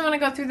 And she doesn't want to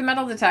go through the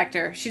metal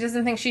detector. She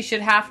doesn't think she should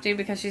have to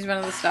because she's one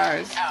of the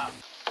stars. Oh,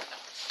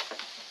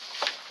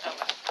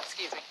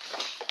 excuse me.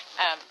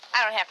 I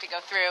don't have to go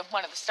through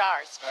one of the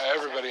stars.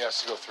 Everybody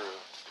has to go through,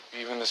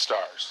 even the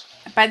stars.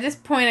 By this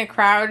point, a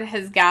crowd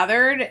has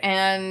gathered,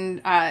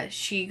 and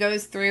she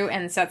goes through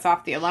and sets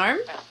off the alarm.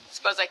 Well,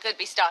 suppose I could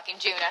be stalking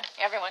Juna.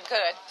 Everyone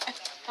could.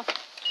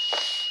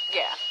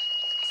 Yeah.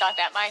 Thought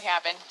that might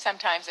happen.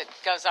 Sometimes it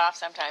goes off,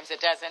 sometimes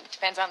it doesn't.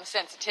 Depends on the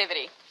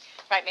sensitivity.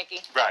 Right,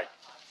 Mickey? Right.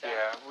 So.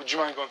 Yeah. Would you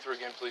mind going through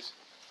again, please?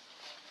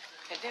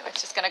 Could do.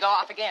 It's just going to go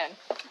off again.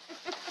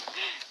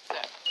 So,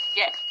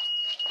 yeah.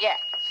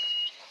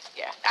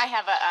 I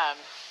have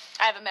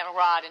a metal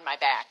rod in my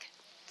back.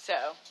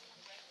 So,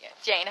 yeah.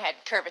 Jane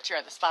had curvature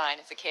of the spine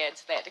as a kid,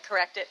 so they had to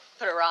correct it,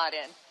 put a rod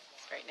in,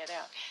 straighten it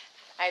out.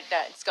 I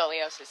had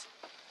scoliosis.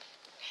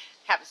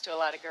 Happens to a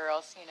lot of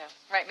girls, you know.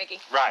 Right, Mickey?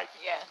 Right.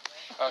 Yeah.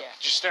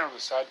 Just stand on the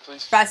side,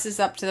 please. Fesses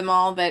up to them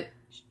all that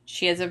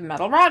she has a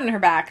metal rod in her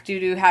back due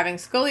to having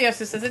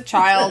scoliosis as a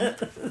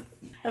child.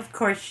 Of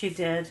course she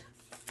did.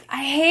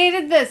 I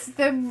hated this.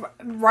 The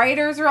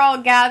writers are all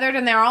gathered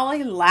and they're all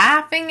like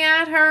laughing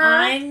at her.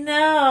 I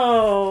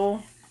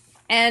know.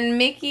 And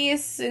Mickey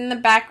is in the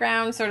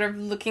background sort of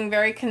looking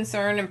very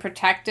concerned and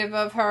protective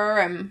of her.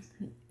 And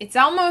it's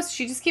almost,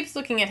 she just keeps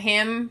looking at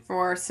him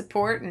for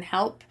support and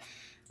help.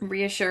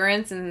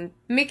 Reassurance. And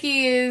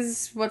Mickey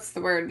is, what's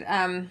the word?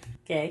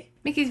 Gay.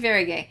 Mickey's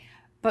very gay.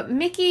 But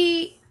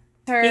Mickey...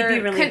 He'd be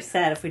really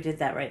upset if we did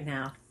that right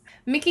now.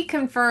 Mickey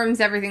confirms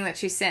everything that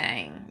she's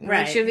saying.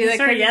 Right. She'll be He's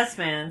like, her yes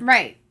man.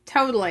 Right.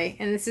 Totally.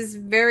 And this is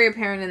very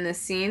apparent in this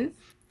scene.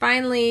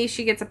 Finally,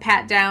 she gets a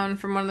pat down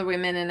from one of the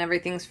women and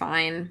everything's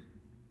fine.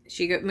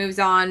 She moves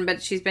on,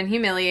 but she's been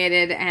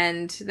humiliated.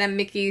 And then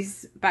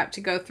Mickey's about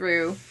to go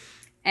through.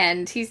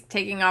 And he's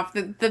taking off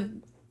the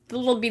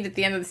little beat at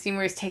the end of the scene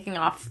where he's taking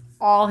off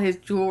all his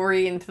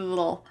jewelry into the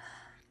little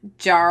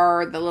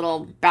jar, the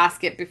little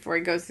basket before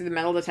he goes through the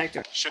metal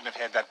detector. Shouldn't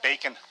have had that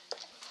bacon.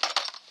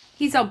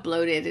 He's all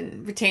bloated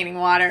and retaining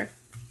water.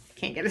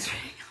 Can't get his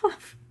ring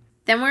off.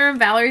 Then we're in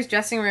Valerie's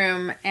dressing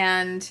room,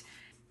 and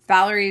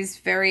Valerie's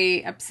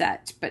very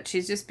upset, but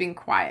she's just being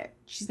quiet.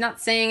 She's not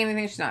saying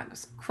anything. She's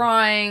not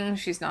crying.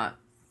 She's not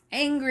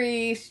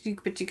angry,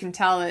 but you can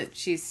tell that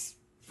she's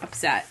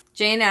upset.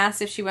 Jane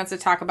asks if she wants to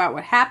talk about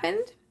what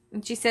happened,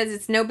 and she says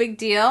it's no big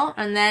deal,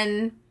 and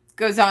then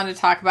goes on to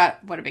talk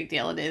about what a big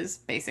deal it is,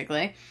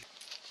 basically.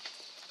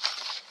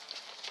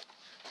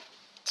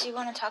 Do you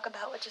want to talk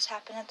about what just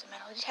happened at the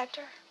metal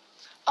detector?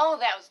 Oh,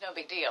 that was no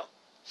big deal.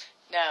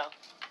 No.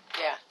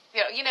 Yeah.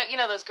 You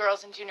know those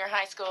girls in junior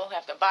high school who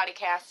have the body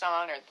casts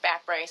on or the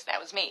back brace? That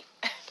was me.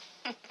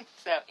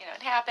 So,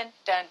 it happened.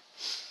 Done.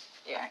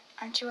 Yeah.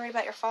 Aren't you worried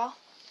about your fall?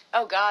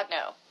 Oh, God,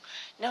 no.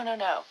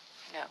 No.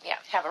 Yeah,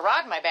 have a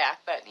rod in my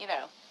back, but,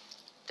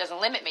 doesn't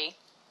limit me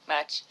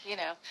much,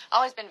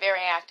 Always been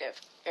very active,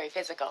 very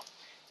physical,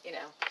 In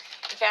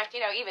fact,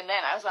 even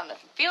then, I was on the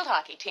field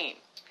hockey team.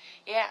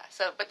 Yeah,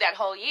 but that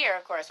whole year,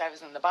 of course, I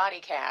was in the body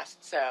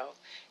cast, so,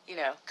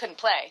 couldn't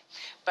play.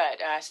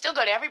 But still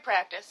go to every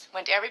practice,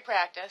 went to every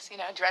practice,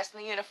 dressed in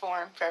the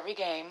uniform for every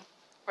game,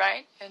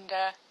 right? And,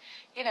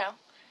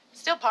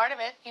 still part of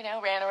it,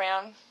 ran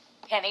around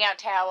handing out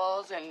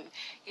towels and,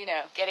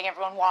 getting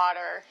everyone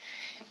water,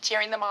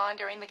 cheering them on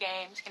during the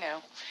games,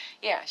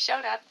 Yeah,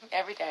 showed up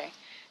every day.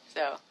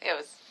 So it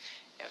was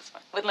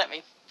fun. Wouldn't let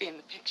me be in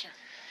the picture.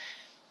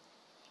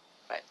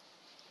 But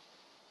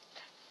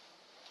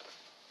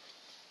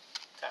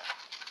so I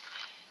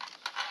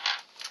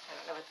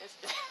don't know what this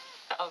is.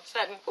 All of a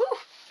sudden, woo!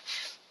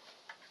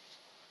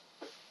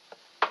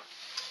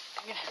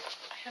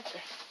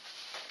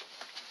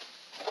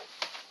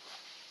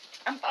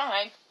 I'm fine.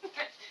 I don't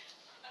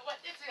know what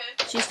this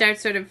is. She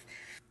starts sort of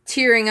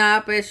tearing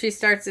up as she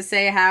starts to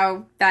say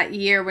how that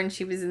year when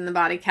she was in the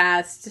body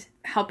cast,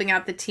 helping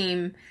out the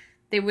team,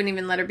 they wouldn't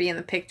even let her be in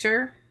the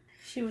picture.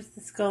 She was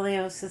the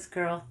scoliosis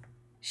girl.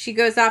 She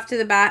goes off to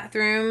the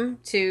bathroom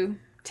to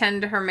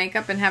tend to her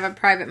makeup and have a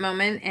private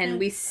moment, and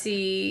we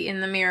see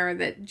in the mirror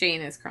that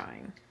Jane is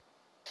crying.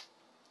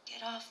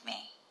 Get off me.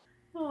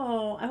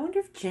 Oh, I wonder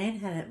if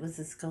Jane was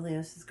a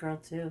scoliosis girl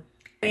too.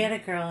 We had a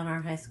girl in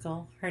our high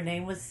school. Her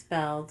name was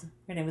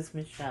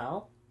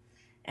Michelle,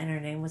 and her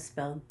name was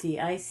spelled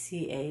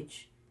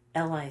Dichlich.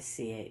 Oh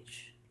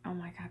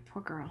my God,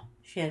 poor girl.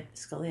 She had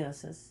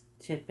scoliosis.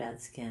 She had bad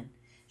skin.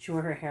 She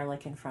wore her hair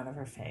like in front of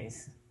her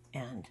face,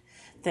 and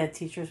the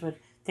teachers would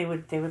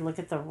look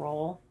at the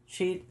roll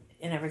sheet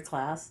in every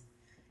class,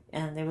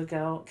 and they would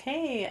go,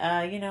 "Okay,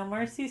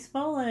 Marcy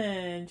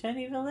Smolin,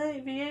 Jenny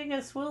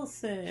Villegas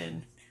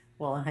Wilson."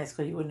 Well, in high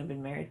school, you wouldn't have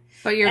been married.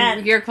 But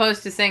you're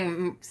close to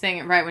saying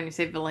it right when you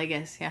say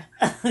Villegas, yeah.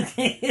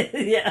 Okay,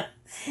 yeah.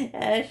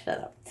 Shut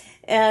up.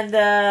 And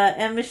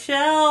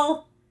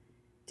Michelle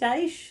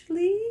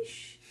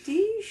Dichlich,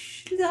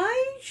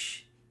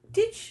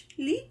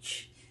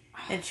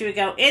 and she would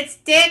go, "It's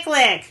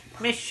Dicklick,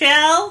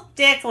 Michelle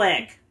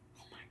Dicklick."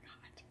 Oh my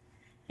God.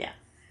 Yeah,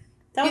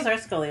 that was our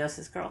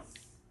scoliosis girl.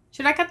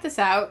 Should I cut this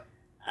out?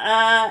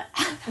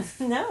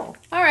 No.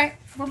 All right,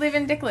 we'll leave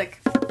in Dicklick.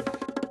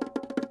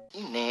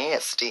 You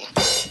nasty.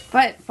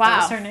 But wow,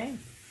 What was her name?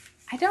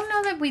 I don't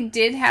know that we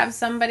did have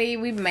somebody.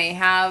 We may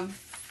have,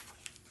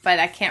 but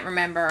I can't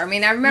remember. I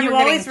mean, I remember You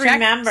getting always checked,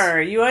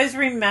 remember. You always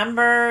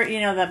remember.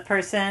 The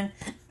person.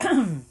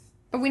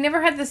 but we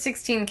never had the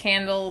 16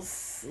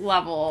 candles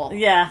level.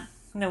 Yeah.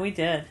 No, we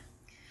did.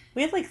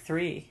 We had like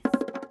 3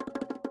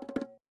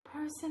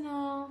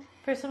 personal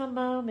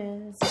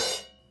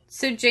moments.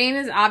 So Jane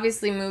is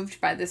obviously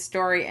moved by this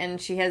story, and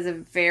she has a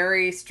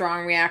very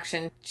strong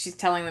reaction. She's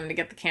telling them to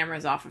get the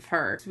cameras off of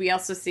her. We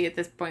also see at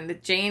this point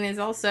that Jane is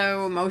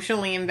also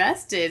emotionally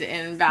invested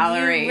in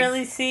Valerie. You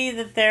really see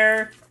that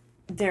they're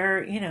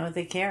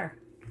they care.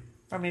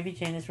 Or maybe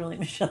Jane is really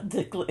Michelle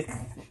Dicklick.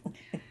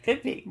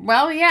 Could be.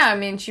 Well, yeah, I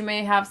mean, she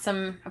may have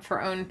some of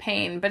her own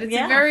pain, but it's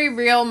Yeah. a very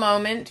real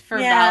moment for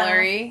Yeah.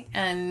 Valerie,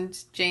 and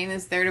Jane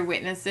is there to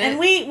witness it. And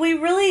we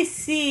really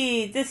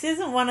see, this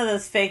isn't one of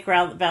those fake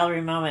Valerie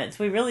moments.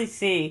 We really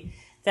see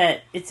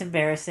that it's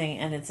embarrassing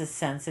and it's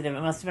sensitive.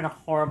 It must have been a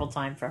horrible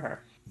time for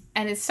her.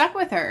 And it stuck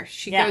with her.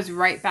 She Yeah. goes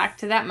right back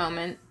to that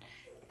moment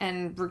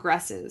and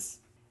regresses.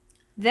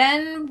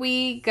 Then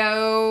we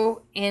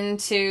go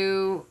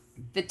into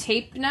the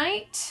tape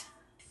night.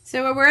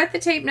 So we're at the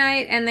tape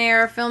night, and they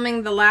are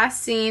filming the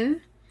last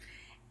scene.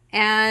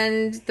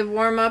 And the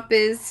warm-up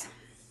is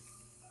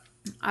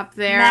up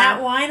there.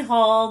 Matt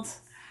Weinhold.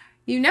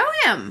 You know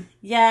him.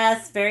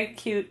 Yes, very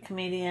cute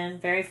comedian.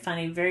 Very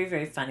funny. Very,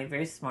 very funny.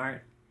 Very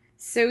smart.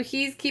 So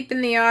he's keeping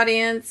the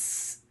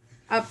audience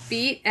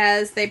upbeat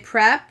as they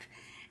prep.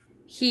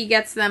 He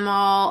gets them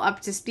all up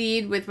to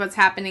speed with what's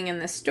happening in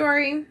the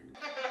story.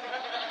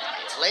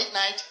 It's late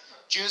night.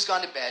 June's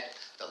gone to bed.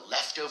 The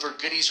leftover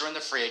goodies are in the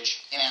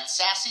fridge. And Aunt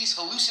Sassy's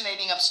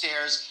hallucinating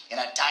upstairs in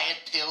a diet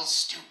pill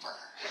stupor.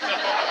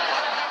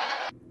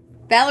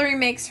 Valerie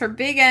makes her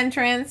big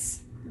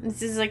entrance.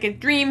 This is like a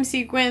dream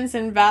sequence,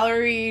 and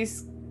Aunt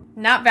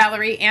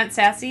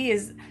Sassy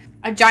is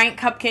a giant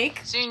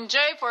cupcake. Scene J,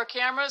 4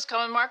 cameras,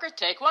 color marker,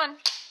 take 1.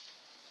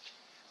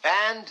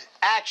 And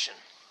action.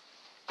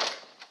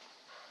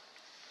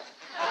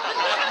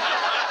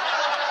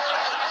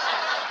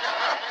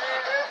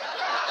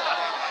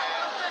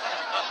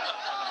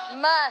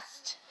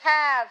 Must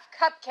have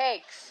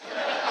cupcakes.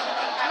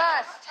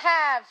 Must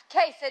have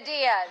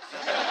quesadillas.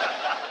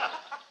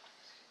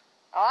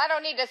 Oh, I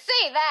don't need to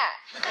see that.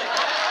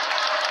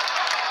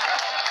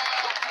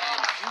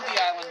 And do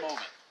the island moving.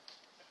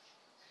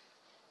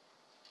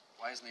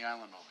 Why isn't the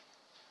island moving?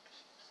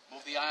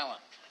 Move the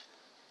island.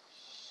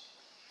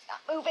 Not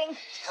moving.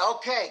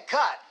 Okay,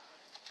 cut.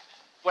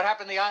 What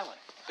happened to the island?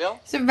 Bill?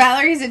 So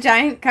Valerie's a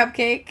giant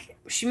cupcake.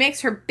 She makes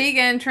her big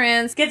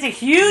entrance. Gets a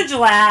huge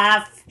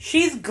laugh.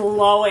 She's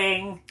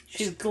glowing.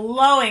 She's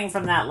glowing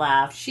from that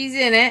laugh. She's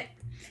in it.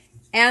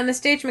 And the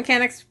stage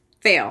mechanics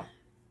fail.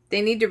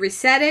 They need to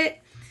reset it.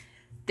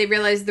 They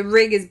realize the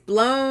rig is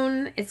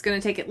blown. It's going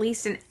to take at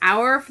least an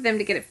hour for them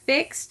to get it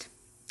fixed.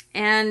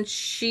 And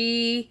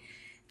she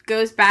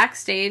goes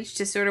backstage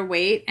to sort of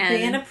wait. And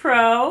being a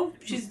pro.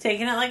 She's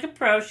taking it like a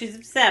pro. She's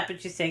upset,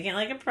 but she's taking it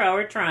like a pro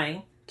or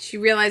trying. She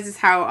realizes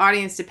how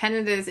audience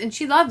dependent it is, and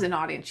she loves an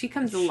audience. She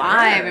comes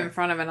alive in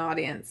front of an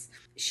audience.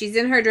 She's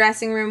in her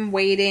dressing room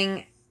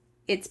waiting.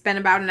 It's been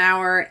about an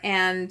hour,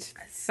 and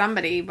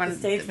somebody, the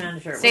stage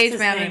manager, stage What's his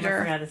manager, name?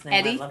 I forgot his name.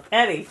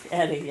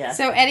 Eddie, yeah.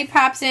 So Eddie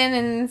pops in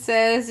and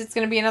says it's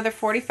going to be another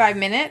 45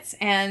 minutes,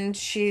 and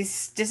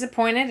she's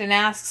disappointed and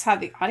asks how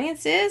the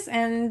audience is,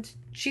 and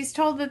she's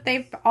told that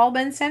they've all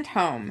been sent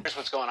home. Here's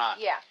what's going on.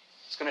 Yeah.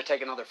 It's going to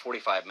take another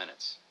 45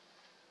 minutes.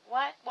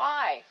 What?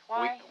 Why?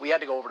 Why? We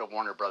had to go over to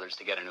Warner Brothers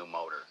to get a new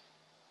motor.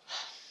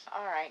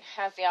 All right.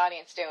 How's the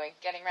audience doing?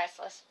 Getting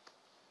restless?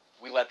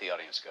 We let the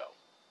audience go.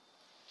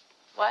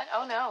 What?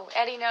 Oh, no.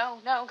 Eddie, no.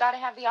 Gotta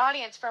have the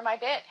audience for my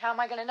bit. How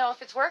am I gonna know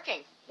if it's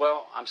working?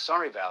 Well, I'm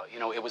sorry, Val. You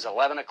know, it was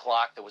 11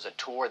 o'clock. There was a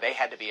tour. They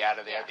had to be out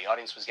of there. Yeah. The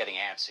audience was getting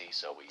antsy,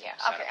 so we... Yeah,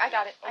 okay, I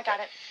got it.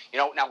 You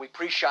know, now we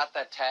pre-shot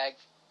that tag.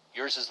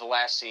 Yours is the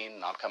last scene,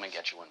 and I'll come and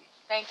get you when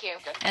Thank you.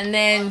 And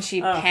then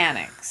she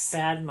panics.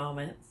 Bad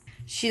moment.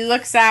 She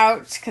looks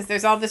out because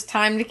there's all this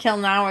time to kill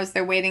now as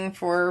they're waiting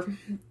for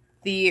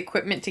the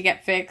equipment to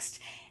get fixed.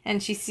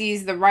 And she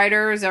sees the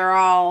writers are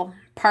all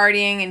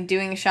partying and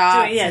doing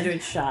shots. Doing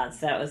shots.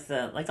 That was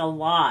a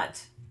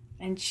lot.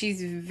 And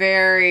she's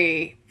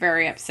very,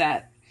 very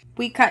upset.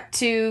 We cut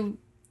to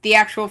the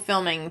actual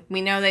filming.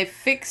 We know they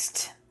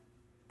fixed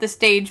the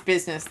stage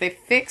business. They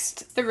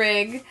fixed the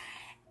rig.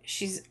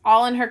 She's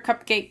all in her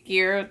cupcake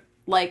gear,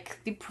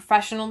 like the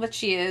professional that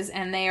she is,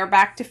 and they are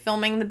back to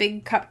filming The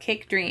Big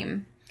Cupcake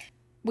Dream.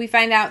 We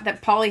find out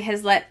that Paulie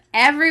has let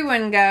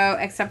everyone go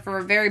except for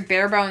a very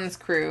bare bones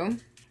crew.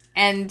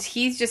 And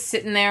he's just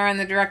sitting there in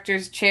the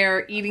director's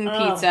chair eating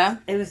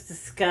pizza. It was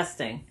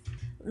disgusting.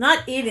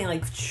 Not eating,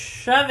 like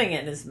shoving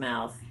it in his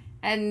mouth.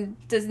 And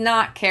does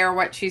not care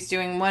what she's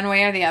doing one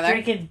way or the other.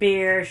 Drinking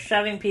beer,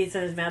 shoving pizza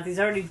in his mouth. He's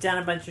already done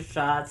a bunch of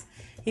shots.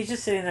 He's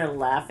just sitting there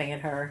laughing at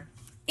her.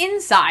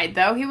 Inside,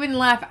 though. He wouldn't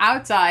laugh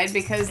outside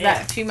because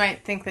that she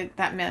might think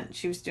that meant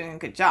she was doing a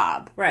good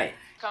job. Right.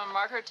 Come on,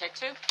 Marker, take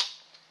 2.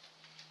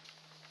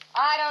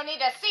 I don't need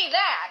to see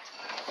that.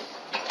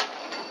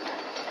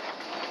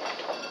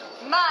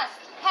 Must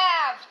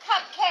have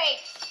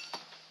cupcakes.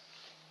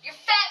 You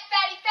fat,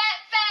 fatty, fat.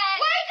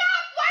 Wake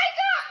up!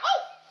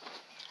 Oh!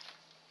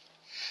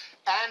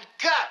 And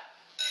cut.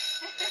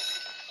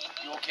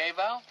 You okay,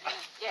 Val?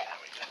 Yeah.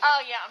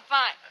 Oh, yeah, I'm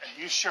fine.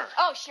 You sure?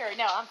 Oh, sure.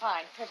 No, I'm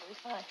fine. Perfectly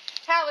fine.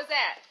 How was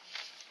that?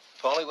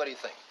 Paulie, what do you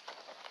think?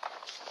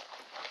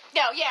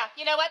 No, yeah.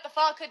 You know what? The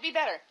fall could be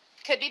better.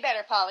 Could be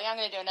better, Polly. I'm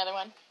going to do another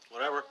one.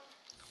 Whatever.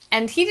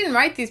 And he didn't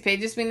write these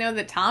pages. We know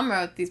that Tom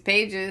wrote these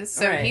pages,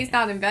 so he's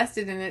not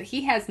invested in it.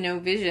 He has no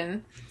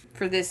vision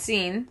for this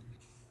scene.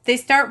 They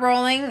start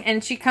rolling,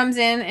 and she comes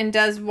in and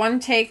does one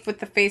take with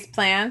the face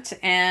plant,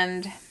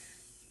 and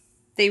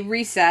they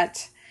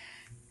reset.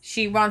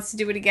 She wants to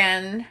do it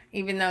again,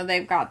 even though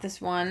they've got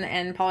this one,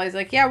 and Polly's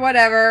like, yeah,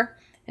 whatever.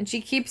 And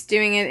she keeps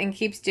doing it and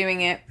keeps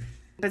doing it.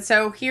 But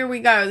so here we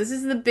go. This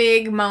is the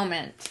big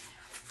moment,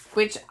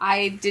 which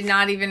I did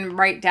not even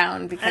write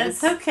down because...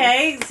 It's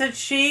okay. So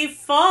she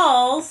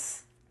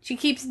falls. She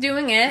keeps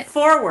doing it.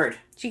 Forward.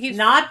 She keeps...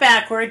 Not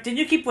backward. Didn't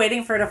you keep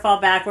waiting for her to fall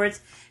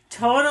backwards?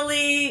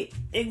 Totally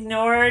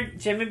ignored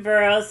Jimmy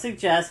Burrows'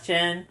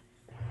 suggestion.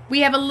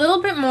 We have a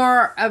little bit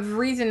more of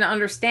reason to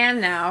understand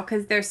now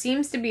because there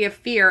seems to be a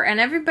fear, and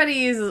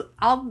everybody is...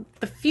 all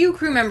the few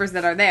crew members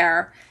that are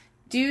there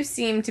do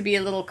seem to be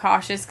a little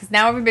cautious because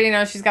now everybody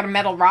knows she's got a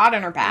metal rod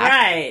in her back.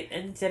 Right.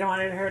 And they don't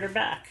want it to hurt her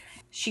back.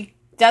 She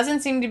doesn't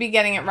seem to be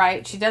getting it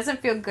right. She doesn't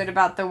feel good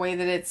about the way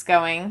that it's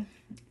going.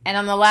 And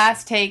on the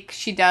last take,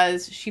 she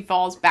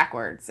falls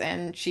backwards.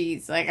 And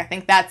she's like, I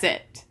think that's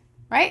it.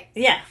 Right?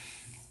 Yeah.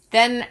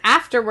 Then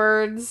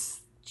afterwards,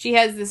 she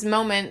has this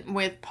moment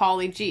with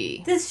Paulie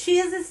G. She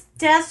has this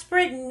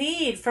desperate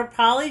need for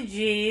Paulie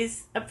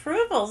G's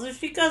approval. So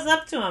she goes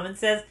up to him and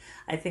says,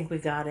 I think we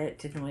got it,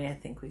 didn't we? I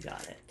think we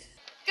got it.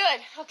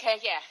 Good. Okay,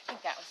 yeah. I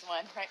think that was the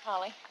one. Right,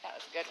 Polly? That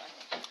was a good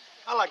one.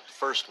 I like the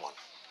first one.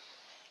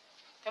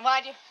 Then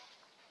why'd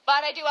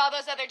I do all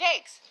those other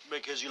takes?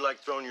 Because you like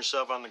throwing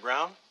yourself on the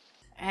ground?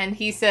 And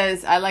he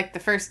says, I like the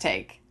first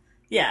take.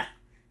 Yeah.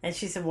 And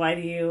she said, why'd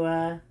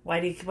you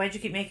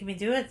keep making me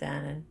do it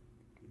then?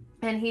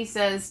 And he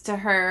says to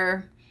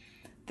her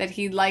that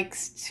he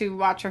likes to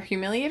watch her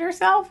humiliate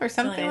herself or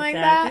something like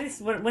that.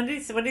 What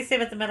did he say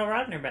about the metal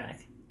rod in her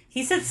back?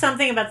 He said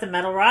something about the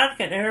metal rod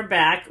in her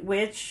back,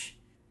 which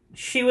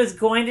she was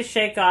going to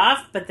shake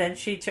off, but then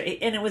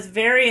and it was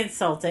very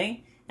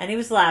insulting, and he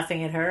was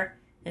laughing at her,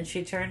 and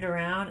she turned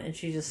around and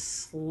she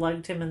just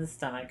slugged him in the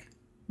stomach.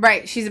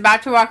 Right, she's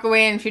about to walk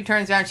away and she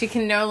turns around. She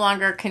can no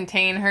longer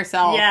contain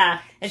herself. Yeah,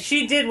 and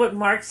she did what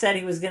Mark said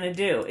he was going to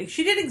do.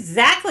 She did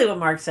exactly what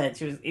Mark said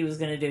he was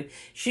going to do.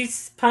 She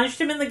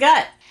punched him in the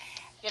gut.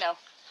 You know,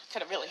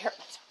 could have really hurt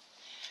myself.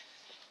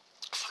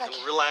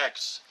 Fucking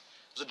relax.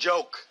 It was a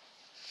joke.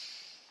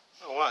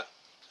 Oh, what?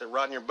 Did that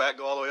rod in your back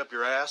go all the way up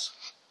your ass?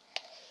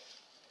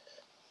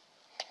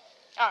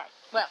 All right,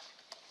 well.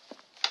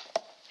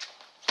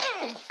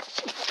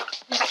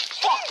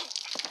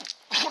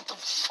 What the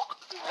fuck?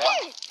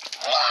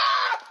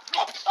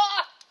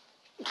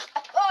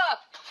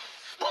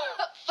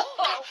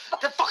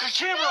 Get fucking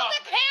camera Move off!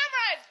 the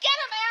cameras! Get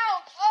them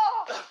out!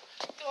 Oh!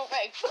 Go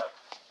away.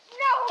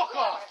 No! Fuck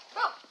off!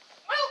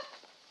 Move!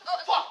 Oh,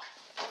 fuck!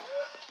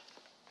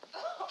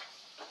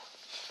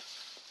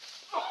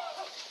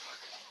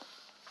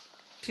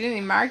 She didn't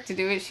need Mark to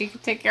do it. She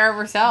could take care of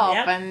herself.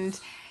 Yep. And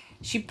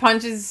she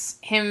punches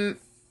him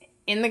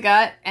in the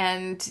gut,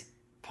 and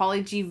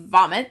Paulie G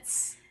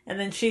vomits. And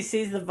then she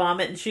sees the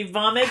vomit, and she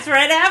vomits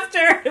right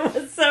after. It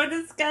was so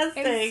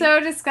disgusting. It's so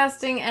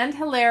disgusting and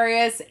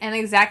hilarious, and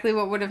exactly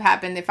what would have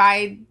happened if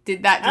I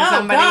did that to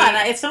somebody.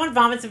 God. If someone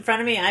vomits in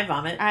front of me, I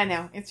vomit. I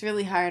know. It's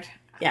really hard.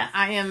 Yeah.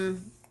 I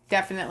am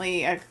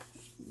definitely a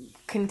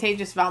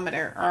contagious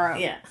vomiter.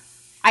 Yeah.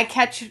 I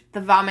catch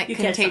the vomit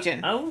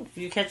contagion.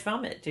 You catch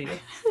vomit, do you?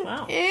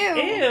 Wow. Ew.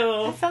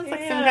 Ew. That sounds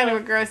like some kind of a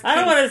gross I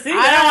don't thing. want to see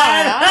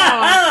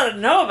that. I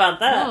don't know about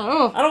that.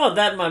 Oh. I don't want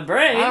that in my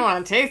brain. I don't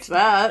want to taste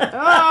that.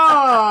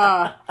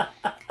 Oh.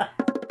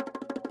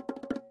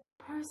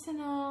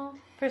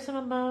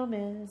 Personal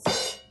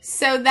moments.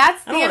 So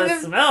that's the I end want of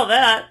to smell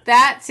that.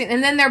 that scene.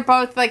 And then they're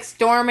both like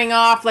storming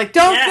off, like,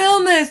 don't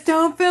film this,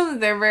 don't film it.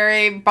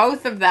 They're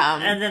both of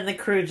them. And then the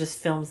crew just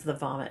films the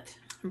vomit.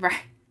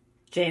 Right.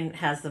 Jane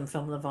has them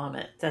film the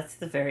vomit. That's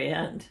the very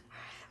end.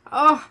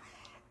 Oh.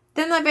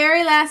 Then the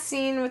very last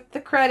scene with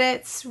the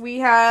credits, we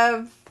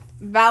have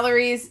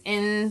Valerie's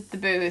in the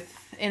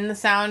booth, in the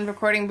sound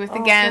recording booth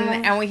again,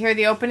 God. and we hear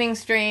the opening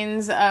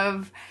strains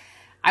of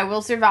I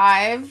Will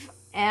Survive,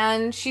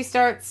 and she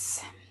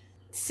starts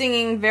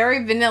singing a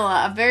very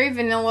vanilla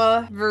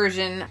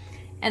version,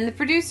 and the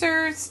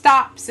producer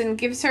stops and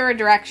gives her a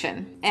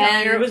direction.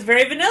 Telling her it was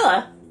very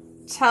vanilla.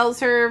 Tells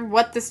her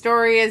what the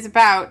story is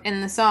about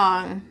in the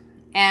song.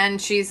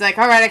 And she's like,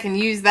 all right, I can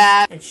use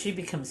that. And she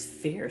becomes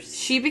fierce.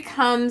 She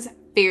becomes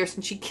fierce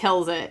and she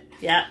kills it.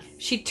 Yeah.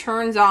 She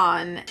turns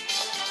on.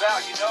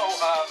 Val, she's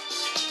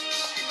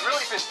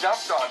really been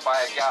dumped on by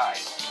a guy.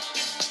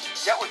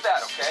 Get with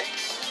that, okay?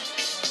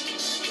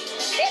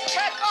 It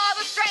took all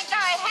the strength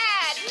I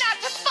had not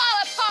to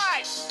fall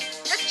apart.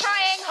 Just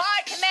trying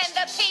hard to mend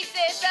the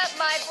pieces of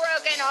my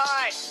broken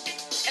heart.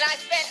 And I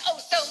spent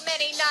so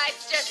many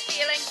nights just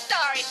feeling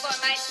sorry for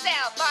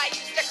myself. I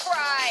used to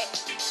cry.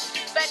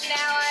 But now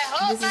I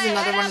hope this is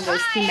another one of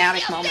those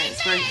thematic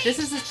moments where this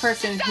is this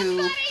person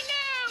who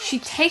she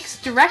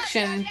takes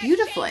direction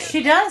beautifully.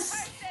 She does.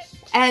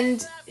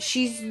 And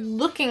she's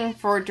looking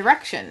for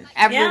direction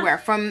everywhere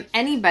from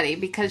anybody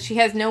because she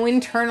has no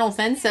internal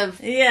sense of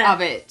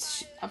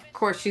it. Of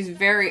course, she's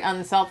very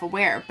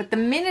unself-aware. But the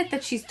minute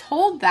that she's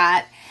told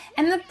that,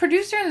 and the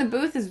producer in the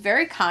booth is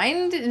very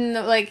kind, and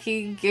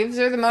he gives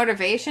her the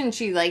motivation,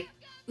 she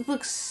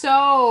looks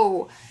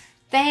so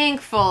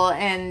thankful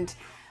and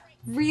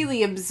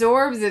really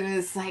absorbs it and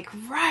is like,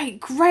 right,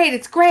 great,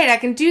 it's great, I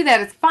can do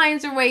that. It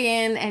finds her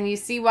way in, and you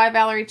see why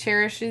Valerie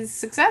Cherish is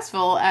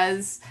successful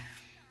as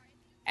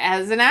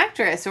an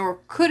actress, or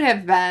could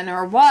have been,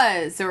 or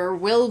was, or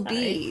will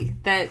be.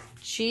 Right. That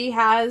she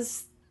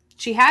has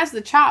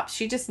the chops.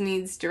 She just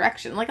needs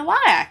direction, like a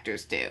lot of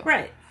actors do.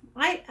 Right.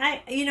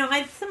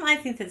 I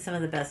think that some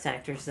of the best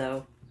actors,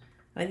 though,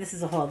 I mean, this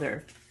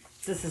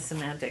is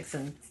semantics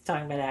and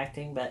talking about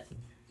acting, but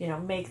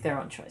make their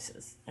own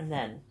choices and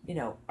then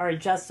are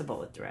adjustable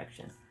with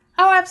direction.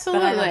 Oh,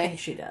 absolutely. But I don't think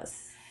she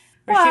does.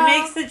 Or she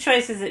makes the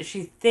choices that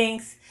she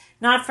thinks,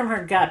 not from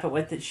her gut, but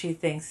what that she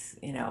thinks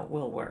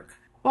will work.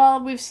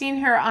 Well, we've seen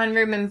her on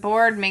Room and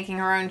Board making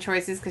her own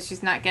choices because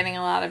she's not getting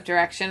a lot of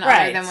direction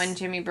other than when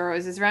Jimmy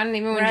Burrows is around. And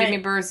even when Jimmy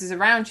Burrows is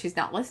around, she's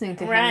not listening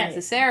to him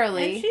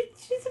necessarily. And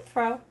she's a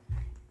pro.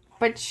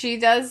 But she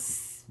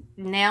does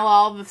nail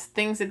all the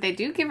things that they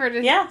do give her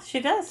to she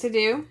does. To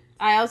do.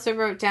 I also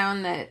wrote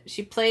down that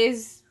she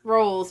plays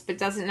roles but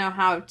doesn't know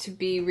how to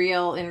be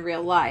real in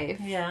real life.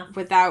 Yeah.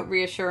 Without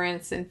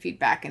reassurance and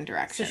feedback and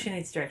direction. So she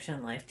needs direction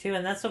in life, too.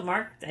 And that's what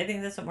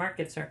Mark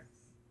gives her.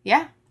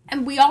 Yeah.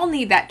 And we all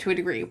need that to a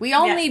degree. We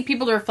all need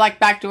people to reflect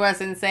back to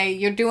us and say,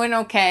 you're doing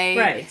okay.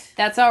 Right.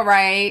 That's all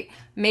right.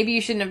 Maybe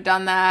you shouldn't have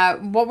done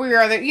that. What were your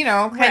other,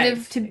 kind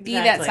of to be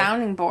that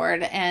sounding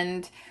board.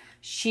 And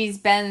she's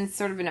been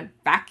sort of in a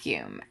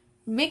vacuum.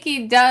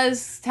 Mickey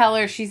does tell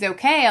her she's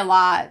okay a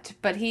lot,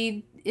 but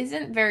he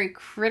isn't very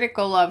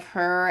critical of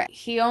her.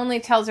 He only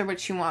tells her what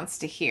she wants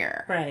to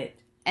hear. Right.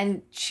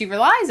 And she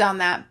relies on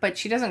that, but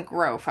she doesn't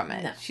grow from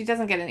it. No. She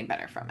doesn't get any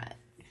better from it.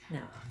 No.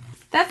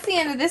 That's the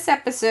end of this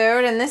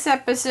episode, and this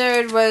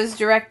episode was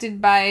directed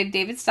by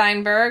David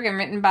Steinberg and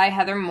written by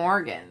Heather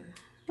Morgan.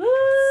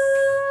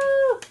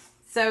 Woo!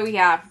 So,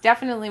 yeah,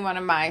 definitely one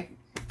of my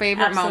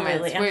favorite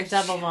moments. And the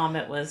double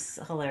vomit was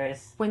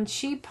hilarious. When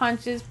she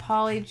punches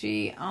Pauly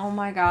G, oh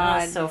my god.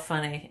 That was so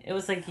funny. It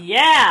was like,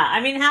 I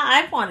mean,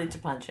 I wanted to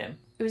punch him.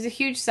 It was a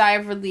huge sigh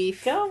of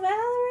relief. Go,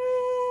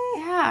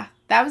 Valerie! Yeah,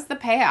 that was the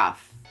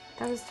payoff.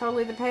 That was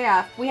totally the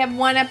payoff. We have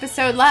one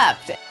episode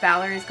left.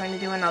 Valerie's going to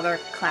do another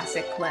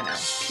classic Leno.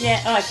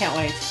 Yeah, I can't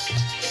wait.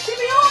 Give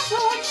me off,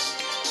 George!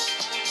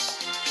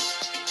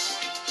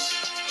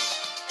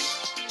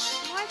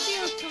 I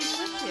feel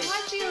conflicted.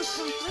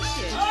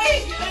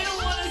 I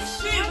don't want to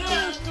see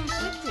that.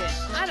 Conflicted.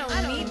 I don't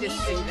need to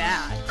see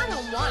that. I don't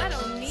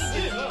need to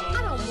see that. I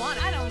don't want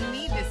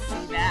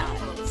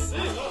to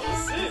see that.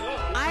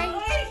 I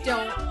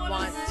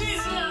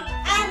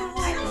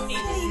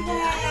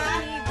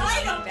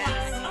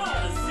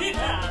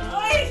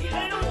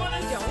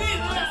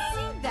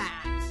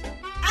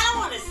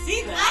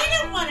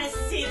don't want to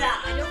see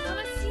that.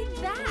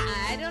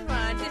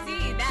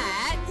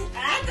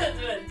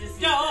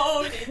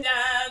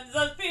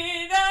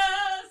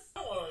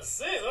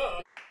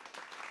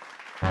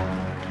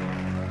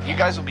 You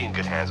guys will be in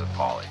good hands with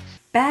Pauly.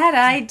 Bad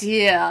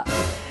idea.